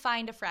when you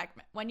find a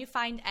fragment, when you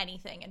find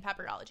anything in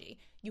papyrology,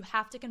 you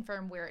have to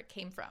confirm where it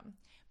came from.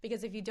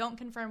 Because if you don't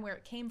confirm where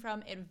it came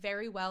from, it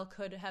very well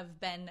could have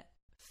been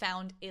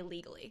found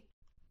illegally.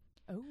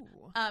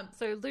 Oh.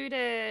 So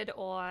looted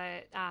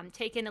or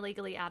taken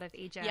illegally out of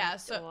Egypt. Yeah,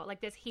 so- or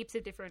like there's heaps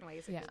of different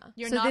ways. Yeah.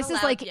 You're So not this is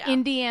allowed- like yeah.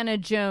 Indiana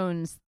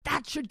Jones.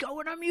 That should go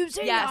in a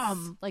museum. Yes.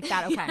 Like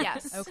that. Okay.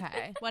 Yes.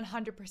 Okay.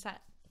 100%.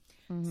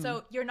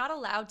 So you're not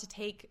allowed to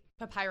take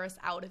papyrus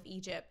out of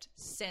Egypt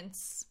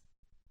since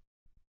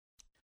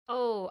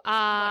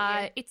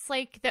year? It's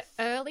like the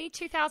early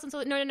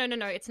 2000s.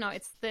 No, it's not.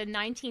 It's the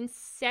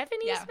 1970s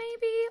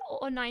maybe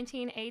or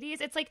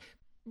 1980s. It's like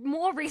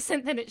more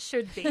recent than it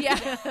should be.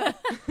 Yeah.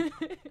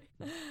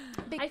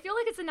 I feel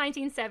like it's the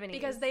 1970s.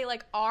 Because they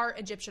like are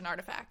Egyptian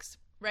artifacts,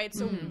 right?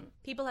 So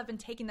people have been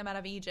taking them out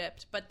of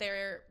Egypt, but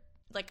they're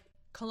like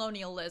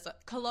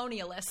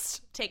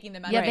colonialists taking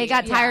them out of they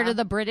Egypt. got tired of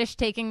the British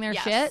taking their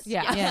shit.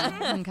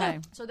 Yeah. Okay.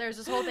 So there's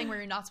this whole thing where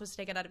you're not supposed to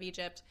take it out of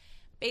Egypt.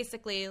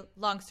 Basically,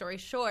 long story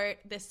short,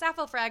 this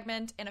Sappho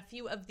fragment and a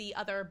few of the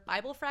other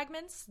Bible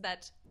fragments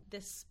that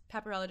this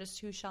papyrologist,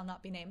 who shall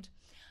not be named,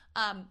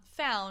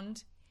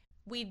 found,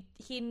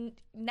 he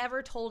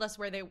never told us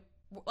where they.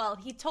 Well,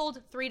 he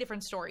told 3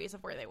 different stories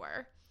of where they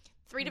were.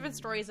 3 different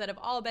stories that have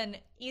all been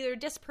either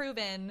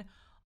disproven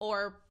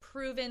or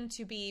proven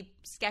to be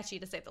sketchy,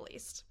 to say the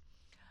least.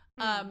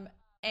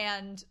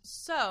 And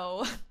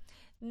so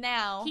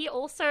now he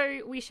also,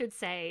 we should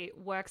say,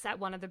 works at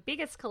one of the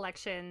biggest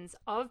collections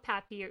of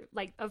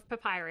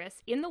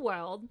papyrus in the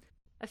world,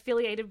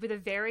 affiliated with a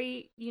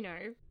very,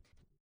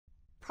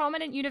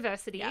 prominent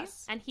university.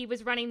 Yes. And he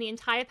was running the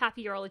entire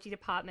papyrology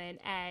department,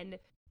 and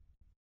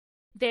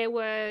there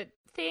were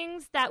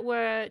things that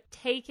were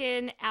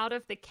taken out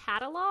of the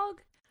catalog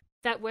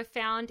that were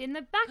found in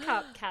the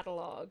backup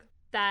catalog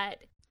that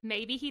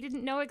maybe he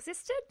didn't know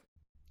existed.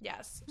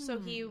 Yes. So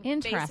he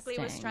Interesting. basically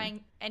was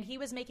trying, and he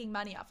was making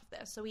money off of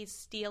this. So he's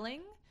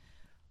stealing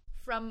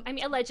from... I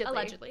mean, allegedly.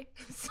 Allegedly.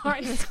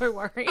 Sorry, I'm so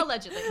worried.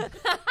 Allegedly.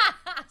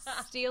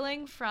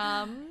 Stealing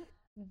from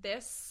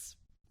this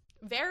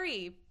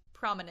very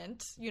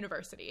prominent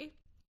university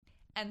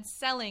and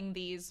selling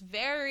these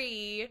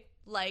very,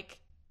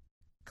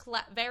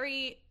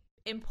 very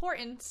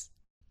important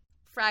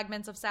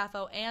fragments of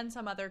Sappho and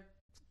some other,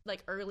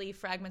 early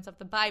fragments of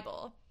the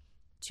Bible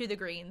to the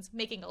Greens,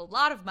 making a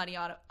lot of money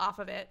off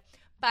of it,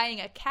 buying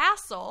a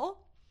castle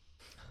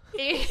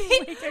in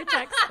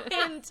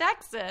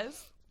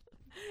Texas.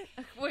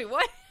 Wait,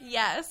 what?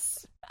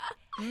 Yes.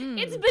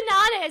 It's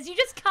bananas. You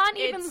just can't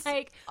even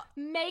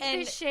make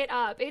this shit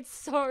up. It's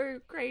so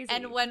crazy.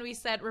 And when we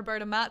said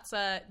Roberta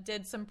Mazza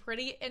did some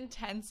pretty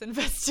intense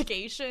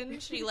investigation,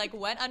 she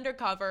went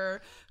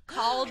undercover,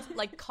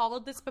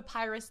 called this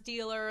papyrus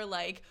dealer,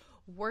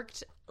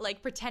 worked,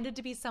 pretended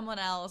to be someone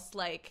else,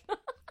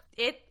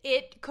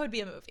 It could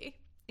be a movie.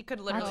 It could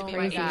literally be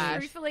a movie.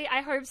 Truthfully,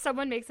 I hope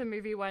someone makes a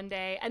movie one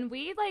day. And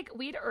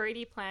we'd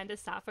already planned a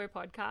Sappho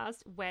podcast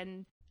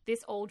when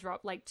this all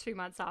dropped 2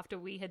 months after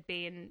we had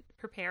been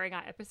preparing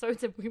our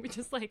episodes, and we were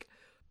just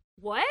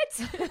what?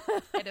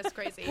 It is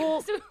crazy.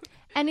 Well,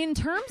 and in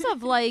terms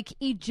of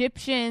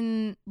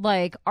Egyptian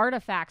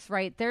artifacts,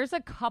 right? There's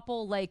a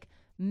couple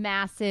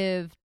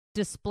massive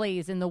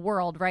displays in the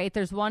world, right?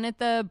 There's one at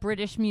the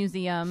British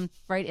Museum,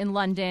 right, in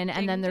London,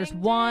 and then there's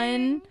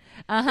one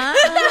on the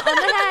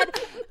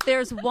head.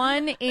 There's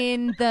one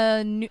in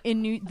the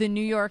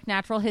New York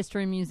Natural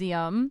History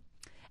Museum,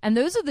 and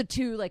those are the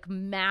 2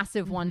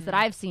 massive ones that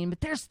I've seen.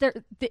 But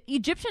the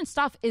Egyptian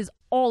stuff is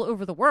all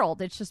over the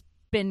world. It's just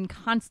been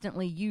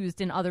constantly used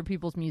in other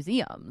people's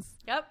museums.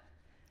 Yep,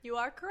 you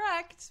are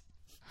correct.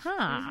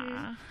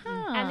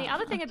 And the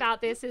other thing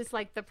about this is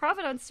the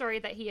provenance story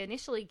that he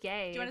initially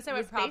gave. Do you want to say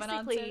what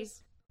provenance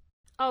is?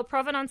 Oh,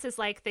 provenance is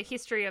the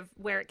history of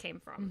where it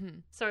came from. Mm-hmm.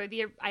 So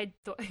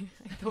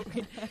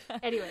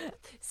anyway.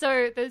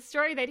 So the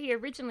story that he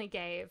originally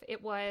gave,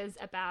 it was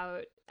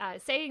about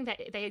saying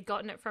that they had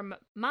gotten it from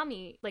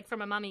mummy,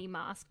 from a mummy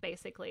mask,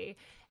 basically.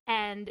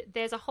 And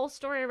there's a whole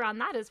story around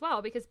that as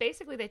well, because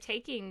basically they're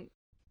taking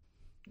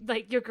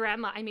your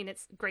grandma, I mean,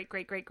 it's great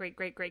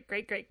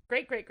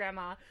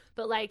grandma,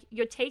 but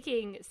you're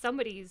taking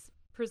somebody's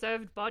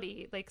preserved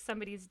body,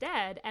 somebody's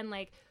dead, and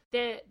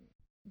they're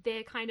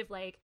kind of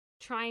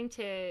trying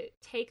to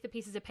take the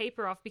pieces of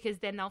paper off, because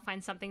then they'll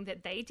find something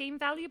that they deem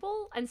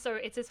valuable. And so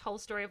it's this whole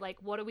story of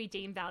what do we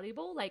deem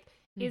valuable?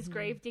 Is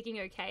grave digging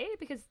okay?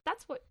 Because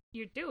that's what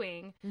you're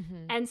doing.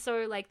 And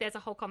so there's a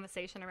whole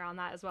conversation around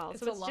that as well.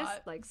 So it's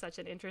just such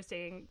an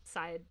interesting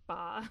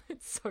sidebar.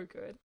 It's so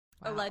good.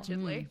 Wow.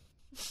 Allegedly.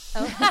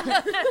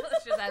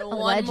 Let's just add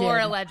one more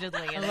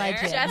allegedly in there.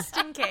 Just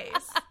in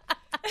case.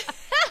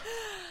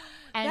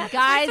 And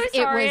guys,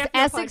 it was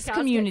Essex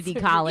Community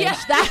College. Yeah.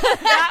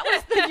 That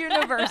was the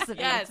university.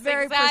 Yes, it's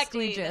very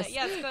prestigious.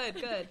 Yes,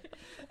 good.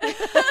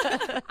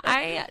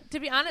 To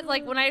be honest,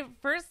 when I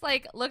first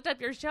looked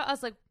up your show, I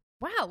was like,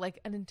 wow,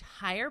 an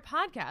entire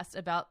podcast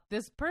about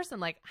this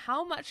person.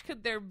 How much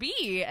could there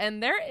be?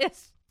 And there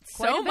is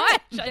so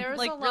much. There's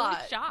I'm a lot.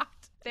 Really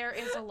shocked. There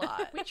is a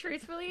lot. We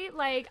truthfully,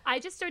 I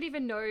just don't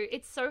even know.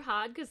 It's so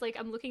hard because,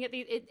 I'm looking at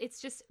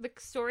it's just the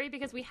story,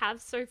 because we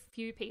have so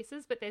few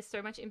pieces, but there's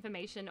so much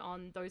information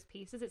on those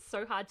pieces. It's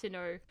so hard to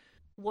know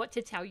what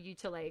to tell you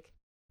to,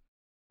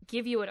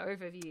 give you an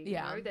overview. You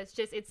know?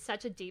 It's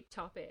such a deep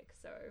topic.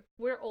 So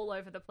we're all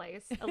over the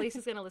place.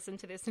 Elisa's going to listen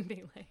to this and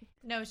be like,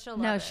 no, she'll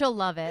love it. She'll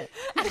love it.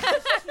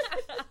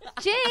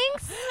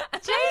 Jinx.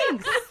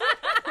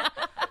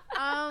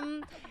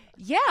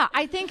 Yeah,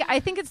 I think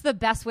it's the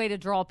best way to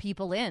draw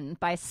people in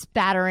by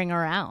spattering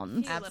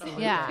around.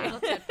 Absolutely. Yeah.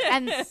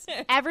 And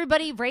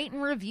everybody rate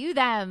and review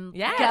them.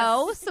 Yes.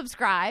 Go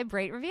subscribe,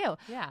 rate, review.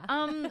 Yeah.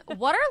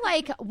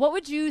 What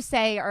would you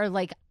say are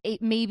like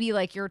maybe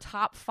like your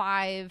top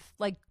 5,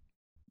 like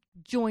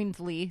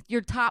jointly,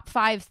 your top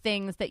 5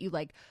 things that you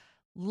like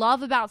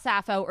love about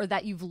Sappho or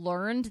that you've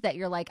learned that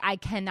you're like, I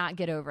cannot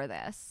get over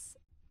this?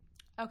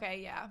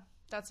 Okay, yeah.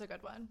 That's a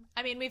good one.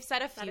 I mean, we've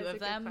said a few of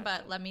them,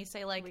 but let me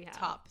say like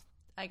top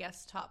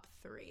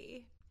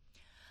 3.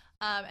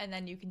 And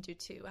then you can do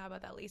 2. How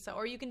about that, Lisa?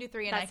 Or you can do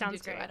 3 and I can do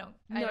 2. Great. I don't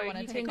want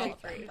to take all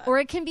 3. Or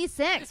it can be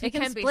 6. We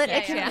can split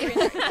it.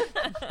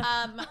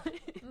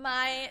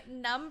 My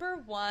number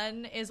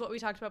 1 is what we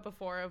talked about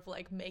before of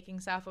like making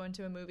Sappho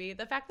into a movie.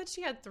 The fact that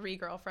she had 3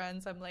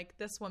 girlfriends, I'm like,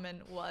 this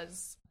woman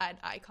was an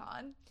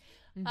icon.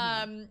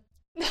 Number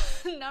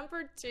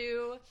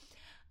 2,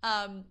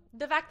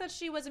 the fact that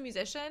she was a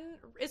musician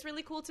is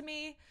really cool to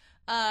me,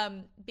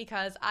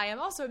 because I am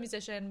also a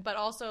musician, but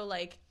also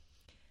like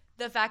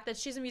the fact that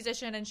she's a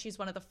musician and she's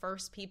one of the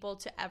first people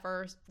to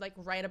ever like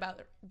write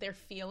about their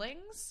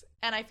feelings.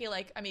 And I feel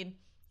like, I mean,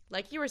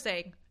 like you were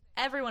saying,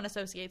 everyone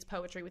associates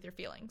poetry with your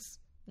feelings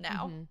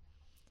now.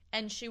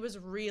 And she was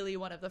really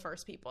one of the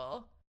first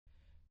people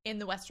in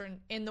the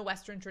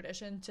Western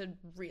tradition to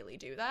really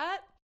do that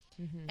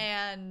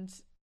and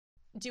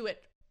do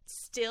it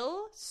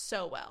still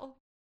so well.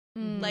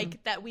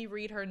 Like that we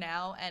read her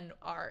now and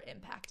are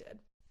impacted.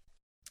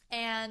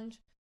 And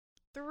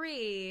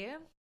 3,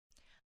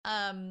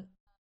 I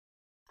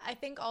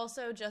think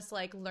also just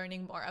like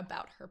learning more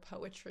about her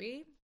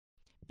poetry,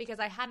 because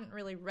I hadn't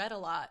really read a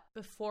lot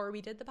before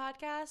we did the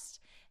podcast,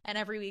 and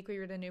every week we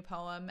read a new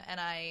poem, and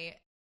I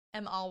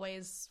am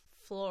always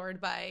floored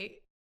by,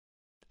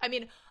 I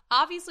mean,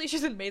 obviously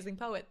she's an amazing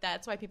poet,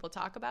 that's why people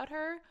talk about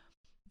her,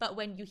 but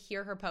when you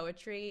hear her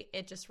poetry,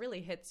 it just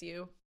really hits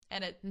you,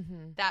 and it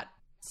that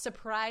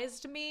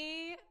surprised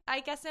me, I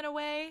guess, in a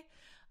way,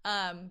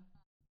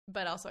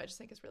 but also I just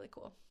think it's really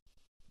cool.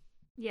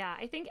 Yeah,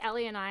 I think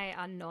Ellie and I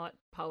are not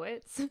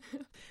poets,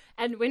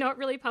 and we're not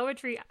really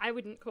poetry. I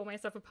wouldn't call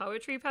myself a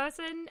poetry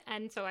person,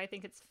 and so I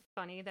think it's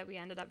funny that we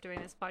ended up doing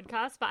this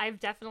podcast, but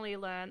I've definitely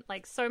learned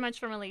like so much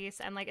from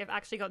Elise, and like I've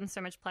actually gotten so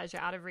much pleasure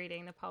out of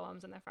reading the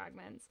poems and the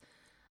fragments.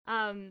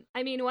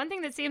 I mean, one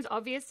thing that seems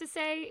obvious to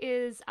say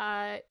is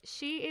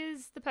she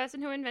is the person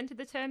who invented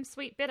the term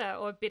Sweetbitter,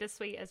 or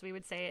bittersweet as we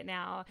would say it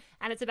now,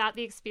 and it's about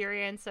the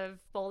experience of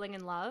falling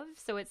in love.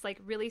 So it's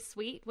like really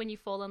sweet when you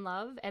fall in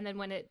love, and then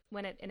when it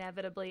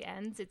inevitably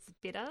ends, it's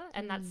bitter,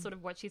 and that's sort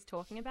of what she's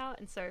talking about.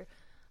 And so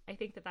I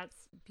think that that's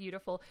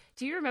beautiful.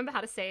 Do you remember how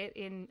to say it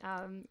in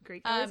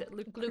Greek? Is it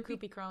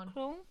Glucupikron.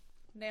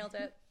 Nailed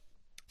it.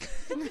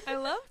 I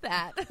love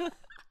that.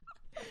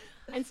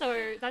 And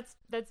so that's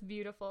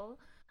beautiful.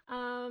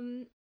 I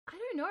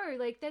don't know,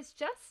 like there's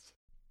just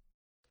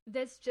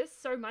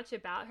so much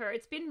about her.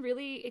 It's been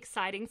really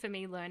exciting for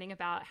me learning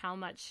about how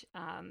much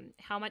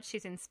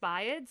she's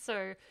inspired.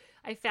 So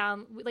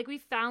we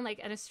found like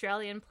an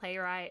Australian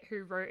playwright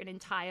who wrote an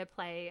entire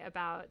play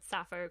about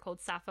Sappho called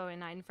Sappho in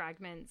 9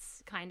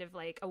 Fragments, kind of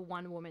like a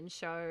one-woman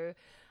show.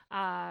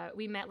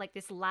 We met like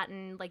this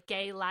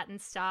gay Latin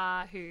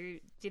star who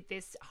did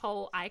this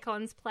whole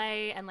Icons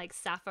play, and like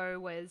Sappho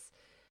was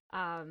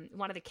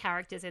one of the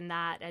characters in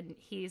that, and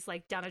he's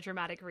like done a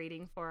dramatic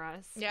reading for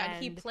us. Yeah,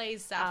 and he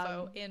plays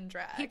Sappho in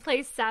drag. He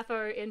plays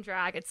Sappho in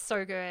drag. It's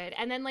so good.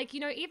 And then like,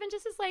 you know, even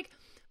just as like,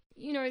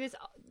 you know, there's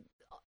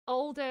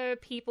older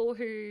people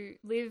who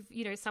live,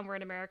 you know, somewhere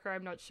in America,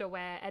 I'm not sure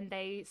where, and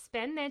they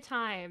spend their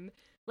time,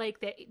 like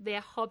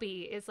their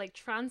hobby is like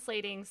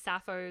translating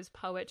Sappho's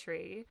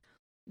poetry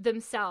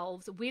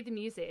themselves with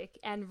music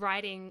and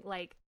writing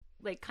like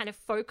kind of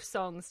folk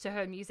songs to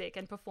her music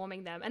and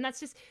performing them. And that's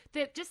just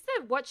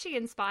what she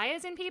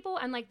inspires in people,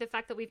 and like the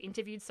fact that we've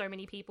interviewed so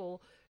many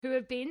people who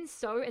have been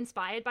so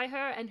inspired by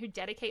her and who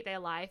dedicate their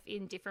life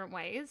in different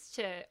ways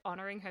to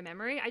honoring her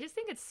memory. I just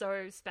think it's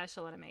so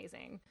special and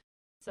amazing.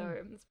 So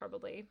it's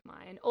probably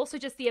mine. Also,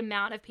 just the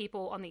amount of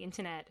people on the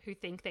internet who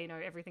think they know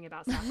everything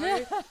about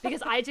Sappho,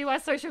 because I do our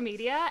social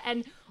media,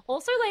 and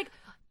also like,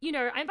 you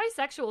know, I'm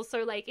bisexual,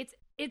 so like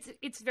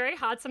it's very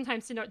hard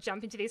sometimes to not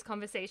jump into these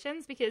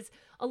conversations, because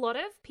a lot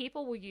of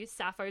people will use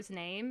Sappho's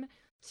name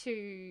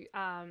to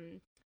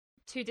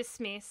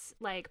dismiss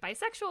like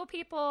bisexual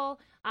people,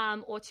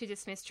 or to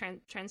dismiss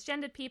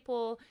transgendered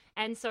people,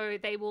 and so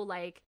they will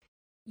like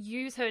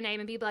use her name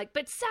and be like,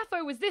 but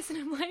Sappho was this, and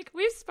I'm like,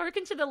 we've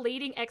spoken to the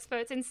leading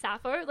experts in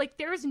Sappho, like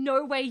there is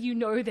no way you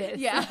know this.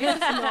 Yeah. It's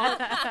not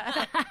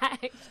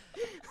fact.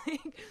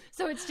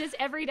 So it's just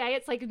every day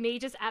it's like me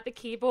just at the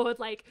keyboard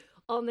like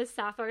on the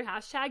Sappho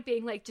hashtag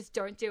being like, just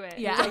don't do it.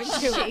 Yeah.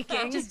 Don't do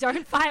it. Just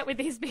don't fight with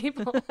these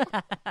people.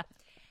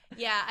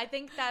 Yeah, I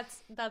think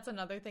that's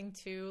another thing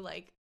too,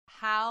 like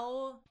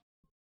how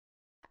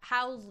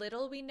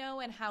little we know,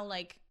 and how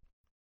like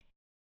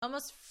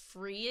almost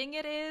freeing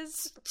it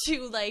is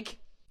to like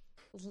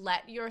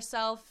let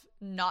yourself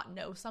not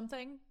know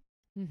something,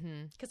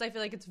 because I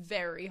feel like it's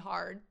very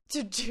hard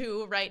to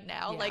do right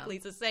now. Yeah. Like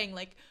Lisa's saying,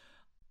 like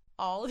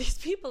all these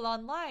people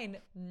online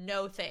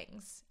know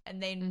things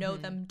and they know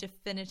them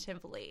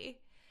definitively.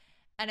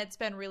 And it's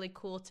been really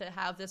cool to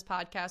have this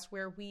podcast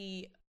where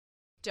we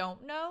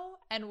don't know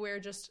and we're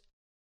just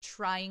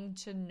trying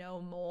to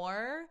know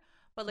more,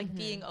 but like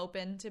being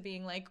open to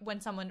being like, when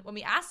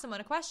we ask someone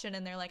a question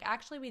and they're like,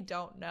 actually we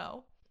don't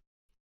know,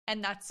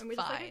 and that's fine.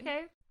 Like,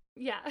 okay.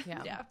 Yeah.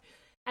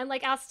 And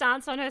like our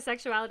stance on her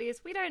sexuality is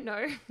we don't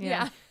know.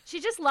 Yeah. She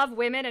just loved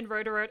women and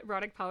wrote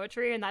erotic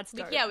poetry, and that's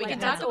dope. Yeah, we like, can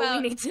that's talk all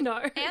about we need to know.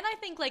 And I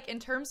think like in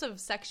terms of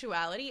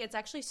sexuality, it's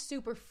actually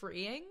super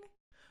freeing,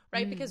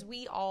 right? Because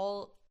we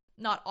all,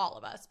 not all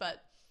of us,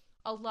 but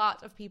a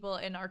lot of people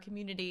in our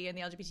community, in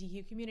the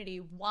LGBTQ community,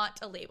 want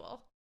a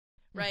label,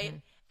 right?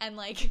 And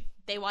like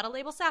they want to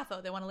label Sappho,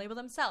 they want to label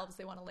themselves,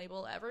 they want to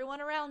label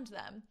everyone around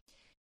them.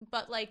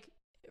 But like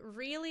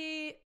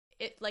really,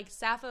 it like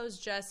Sappho's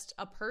just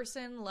a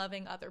person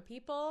loving other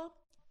people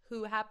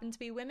who happen to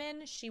be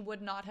women. She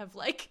would not have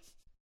like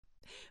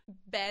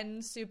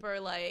been super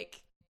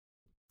like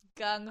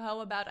gung-ho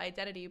about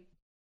identity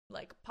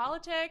like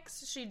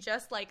politics. She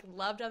just like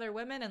loved other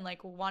women and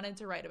like wanted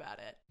to write about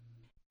it.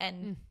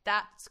 And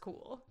that's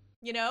cool,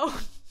 you know?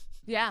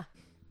 Yeah.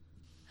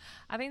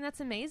 I think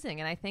that's amazing.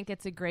 And I think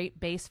it's a great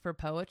base for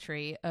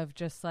poetry of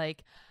just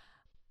like,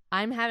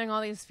 I'm having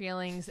all these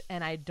feelings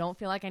and I don't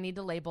feel like I need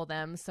to label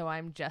them. So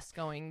I'm just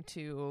going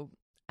to,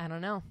 I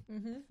don't know,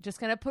 just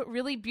going to put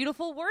really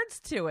beautiful words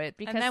to it.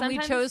 Because and then we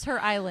chose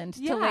her island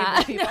to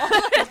label people.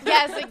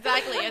 Yes,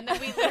 exactly. And then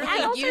we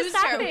literally used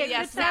her.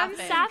 Yes,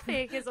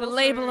 Sapphic is the also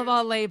label of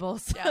all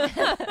labels. Yeah.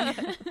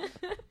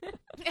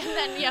 And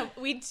then,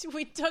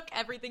 we took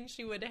everything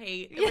she would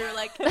hate. And we were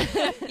like,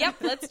 yep,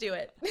 let's do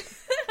it.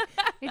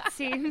 That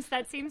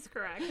seems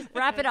correct.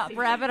 Wrap it up.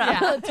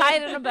 Yeah. Tie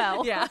it in a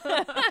bow. Yeah.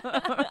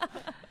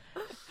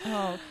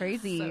 Oh,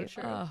 crazy. So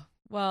true. Oh,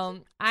 well,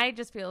 I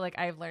just feel like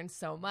I've learned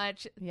so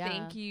much. Yeah.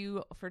 Thank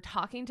you for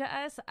talking to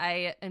us.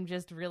 I am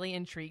just really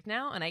intrigued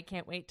now, and I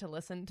can't wait to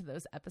listen to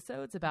those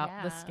episodes about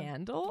the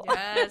scandal.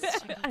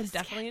 Yes. I'm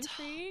definitely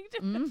intrigued.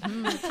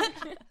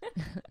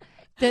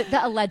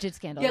 The alleged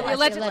scandal. Yeah, the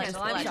alleged alleged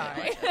scandal. I'm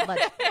sorry.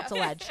 It's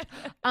alleged.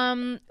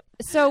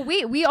 So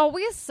we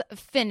always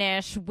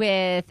finish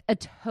with a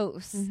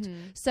toast.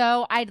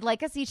 So I'd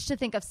like us each to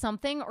think of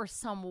something or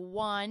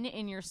someone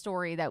in your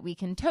story that we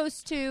can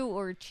toast to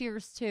or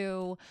cheers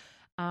to.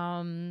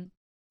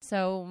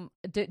 So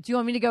do you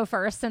want me to go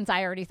first since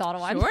I already thought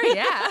of one? Sure,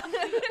 yeah.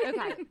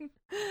 Okay.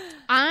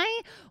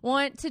 I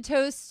want to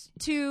toast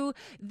to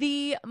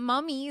the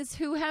mummies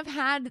who have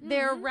had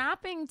their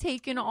wrapping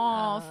taken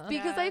off,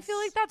 because I feel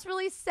like that's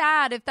really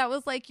sad if that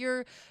was like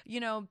your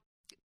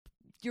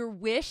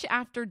wish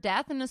after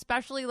death, and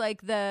especially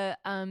like the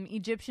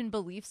Egyptian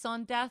beliefs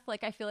on death.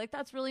 Like I feel like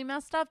that's really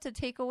messed up to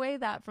take away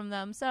that from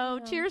them. So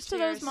cheers to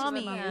those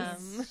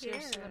mummies.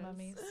 Cheers to the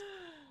mummies.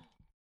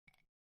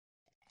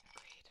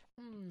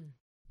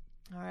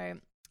 All right.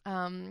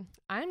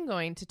 I'm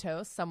going to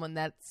toast someone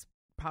that's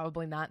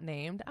probably not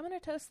named. I'm going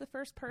to toast the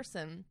first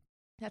person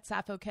that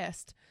Sappho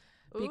kissed,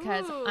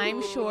 because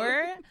I'm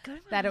sure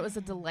that it was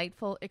a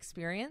delightful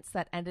experience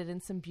that ended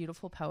in some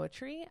beautiful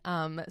poetry.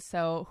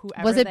 So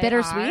whoever was it they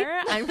bittersweet?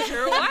 are, I'm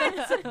sure it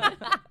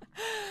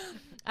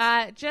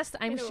was.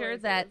 I'm sure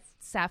that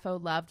Sappho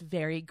loved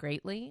very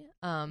greatly.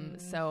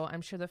 So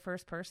I'm sure the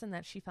first person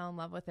that she fell in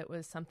love with, it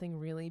was something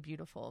really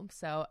beautiful.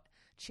 So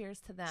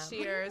cheers to them.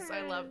 Cheers.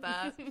 I love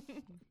that.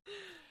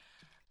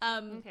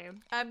 Okay.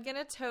 I'm going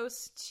to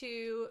toast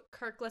to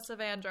Kirkless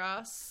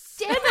Evandros.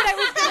 Damn it, I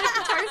was going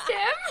to toast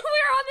him.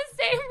 We're on the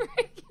same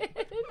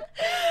record.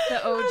 The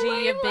OG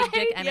of big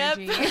dick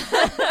energy.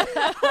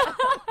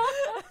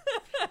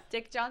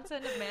 Dick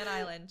Johnson of Man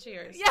Island.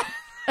 Cheers. Yeah.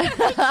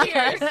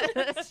 Cheers.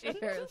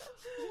 Cheers.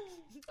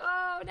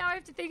 Oh, now I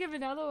have to think of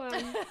another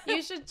one.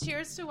 You should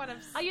cheers to one of...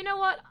 Oh, you know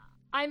what?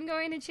 I'm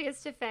going to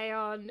cheers to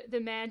Phaon,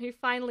 the man who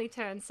finally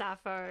turned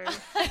Sappho.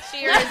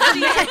 Cheers to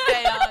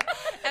Phaon.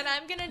 And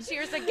I'm going to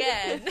cheers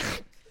again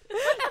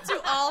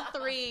to all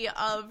three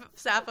of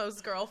Sappho's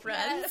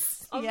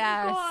girlfriends. Of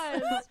Yes.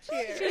 course.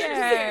 Cheers.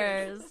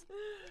 Cheers.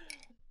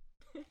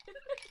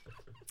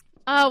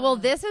 Oh, well,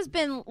 this has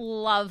been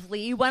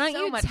lovely. Why don't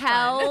So you much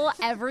tell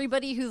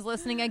everybody who's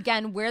listening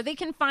again where they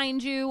can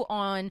find you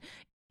on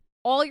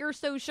all your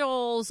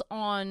socials,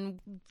 on,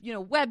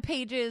 web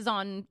pages,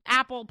 on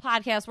Apple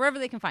Podcasts, wherever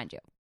they can find you.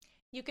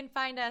 You can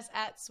find us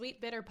at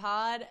Sweetbitter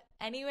Pod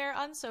anywhere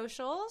on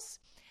socials.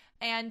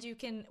 And you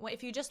can,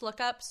 if you just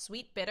look up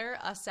Sweetbitter,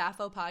 a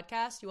Sappho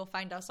podcast, you will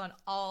find us on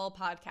all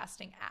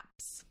podcasting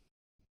apps.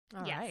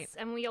 All Yes, right.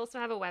 and we also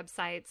have a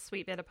website,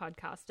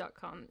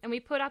 sweetbitterpodcast.com. And we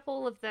put up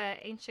all of the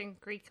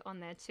ancient Greek on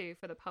there too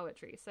for the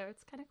poetry, so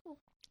it's kind of cool.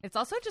 It's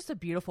also just a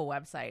beautiful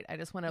website. I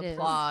just want to It is.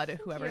 applaud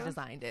whoever you.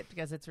 designed it,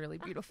 because it's really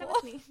beautiful.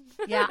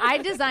 Yeah, I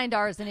designed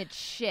ours and it's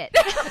shit.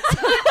 No,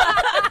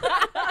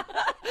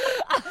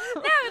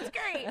 it's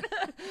great.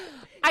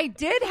 I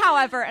did,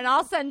 however, and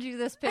I'll send you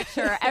this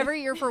picture.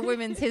 Every year for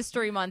Women's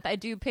History Month, I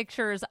do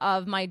pictures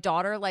of my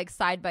daughter, like,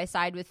 side by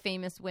side with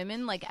famous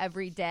women, like,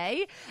 every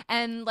day.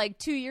 And, like,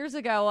 2 years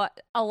ago,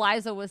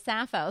 Eliza was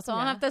Sappho. So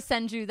I'll have to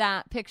send you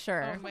that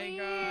picture. Oh, my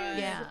God.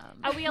 Yeah.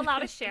 Are we allowed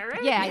to share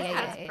it? Yeah.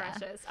 That's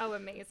precious. Oh,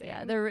 amazing. Yeah,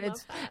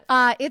 Love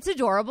that. it's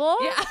adorable.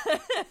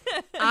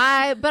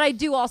 Yeah. But I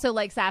do also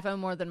like Sappho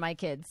more than my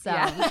kids. So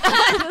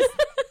just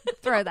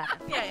throw that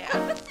in.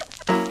 Yeah.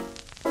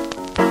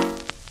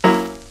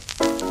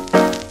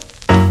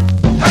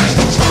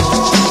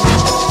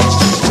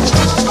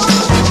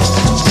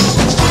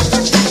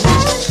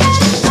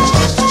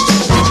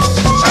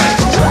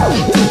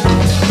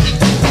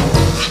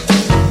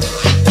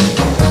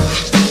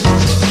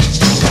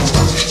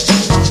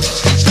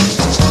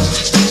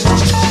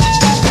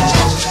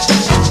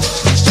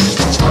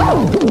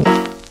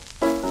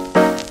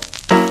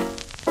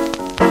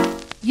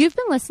 You've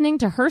been listening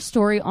to Her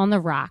Story on the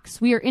Rocks.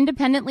 We are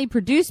independently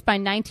produced by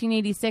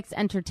 1986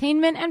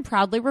 Entertainment and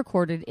proudly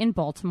recorded in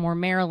Baltimore,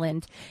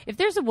 Maryland. If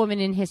there's a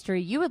woman in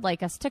history you would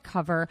like us to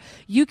cover,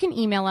 you can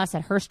email us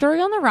at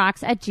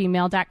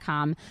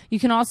herstoryontheRocks@gmail.com. You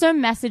can also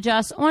message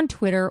us on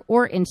Twitter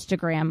or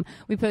Instagram.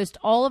 We post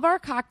all of our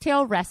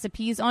cocktail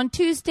recipes on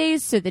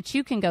Tuesdays so that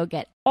you can go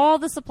get all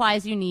the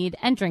supplies you need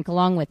and drink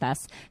along with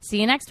us. See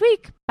you next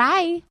week.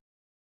 Bye.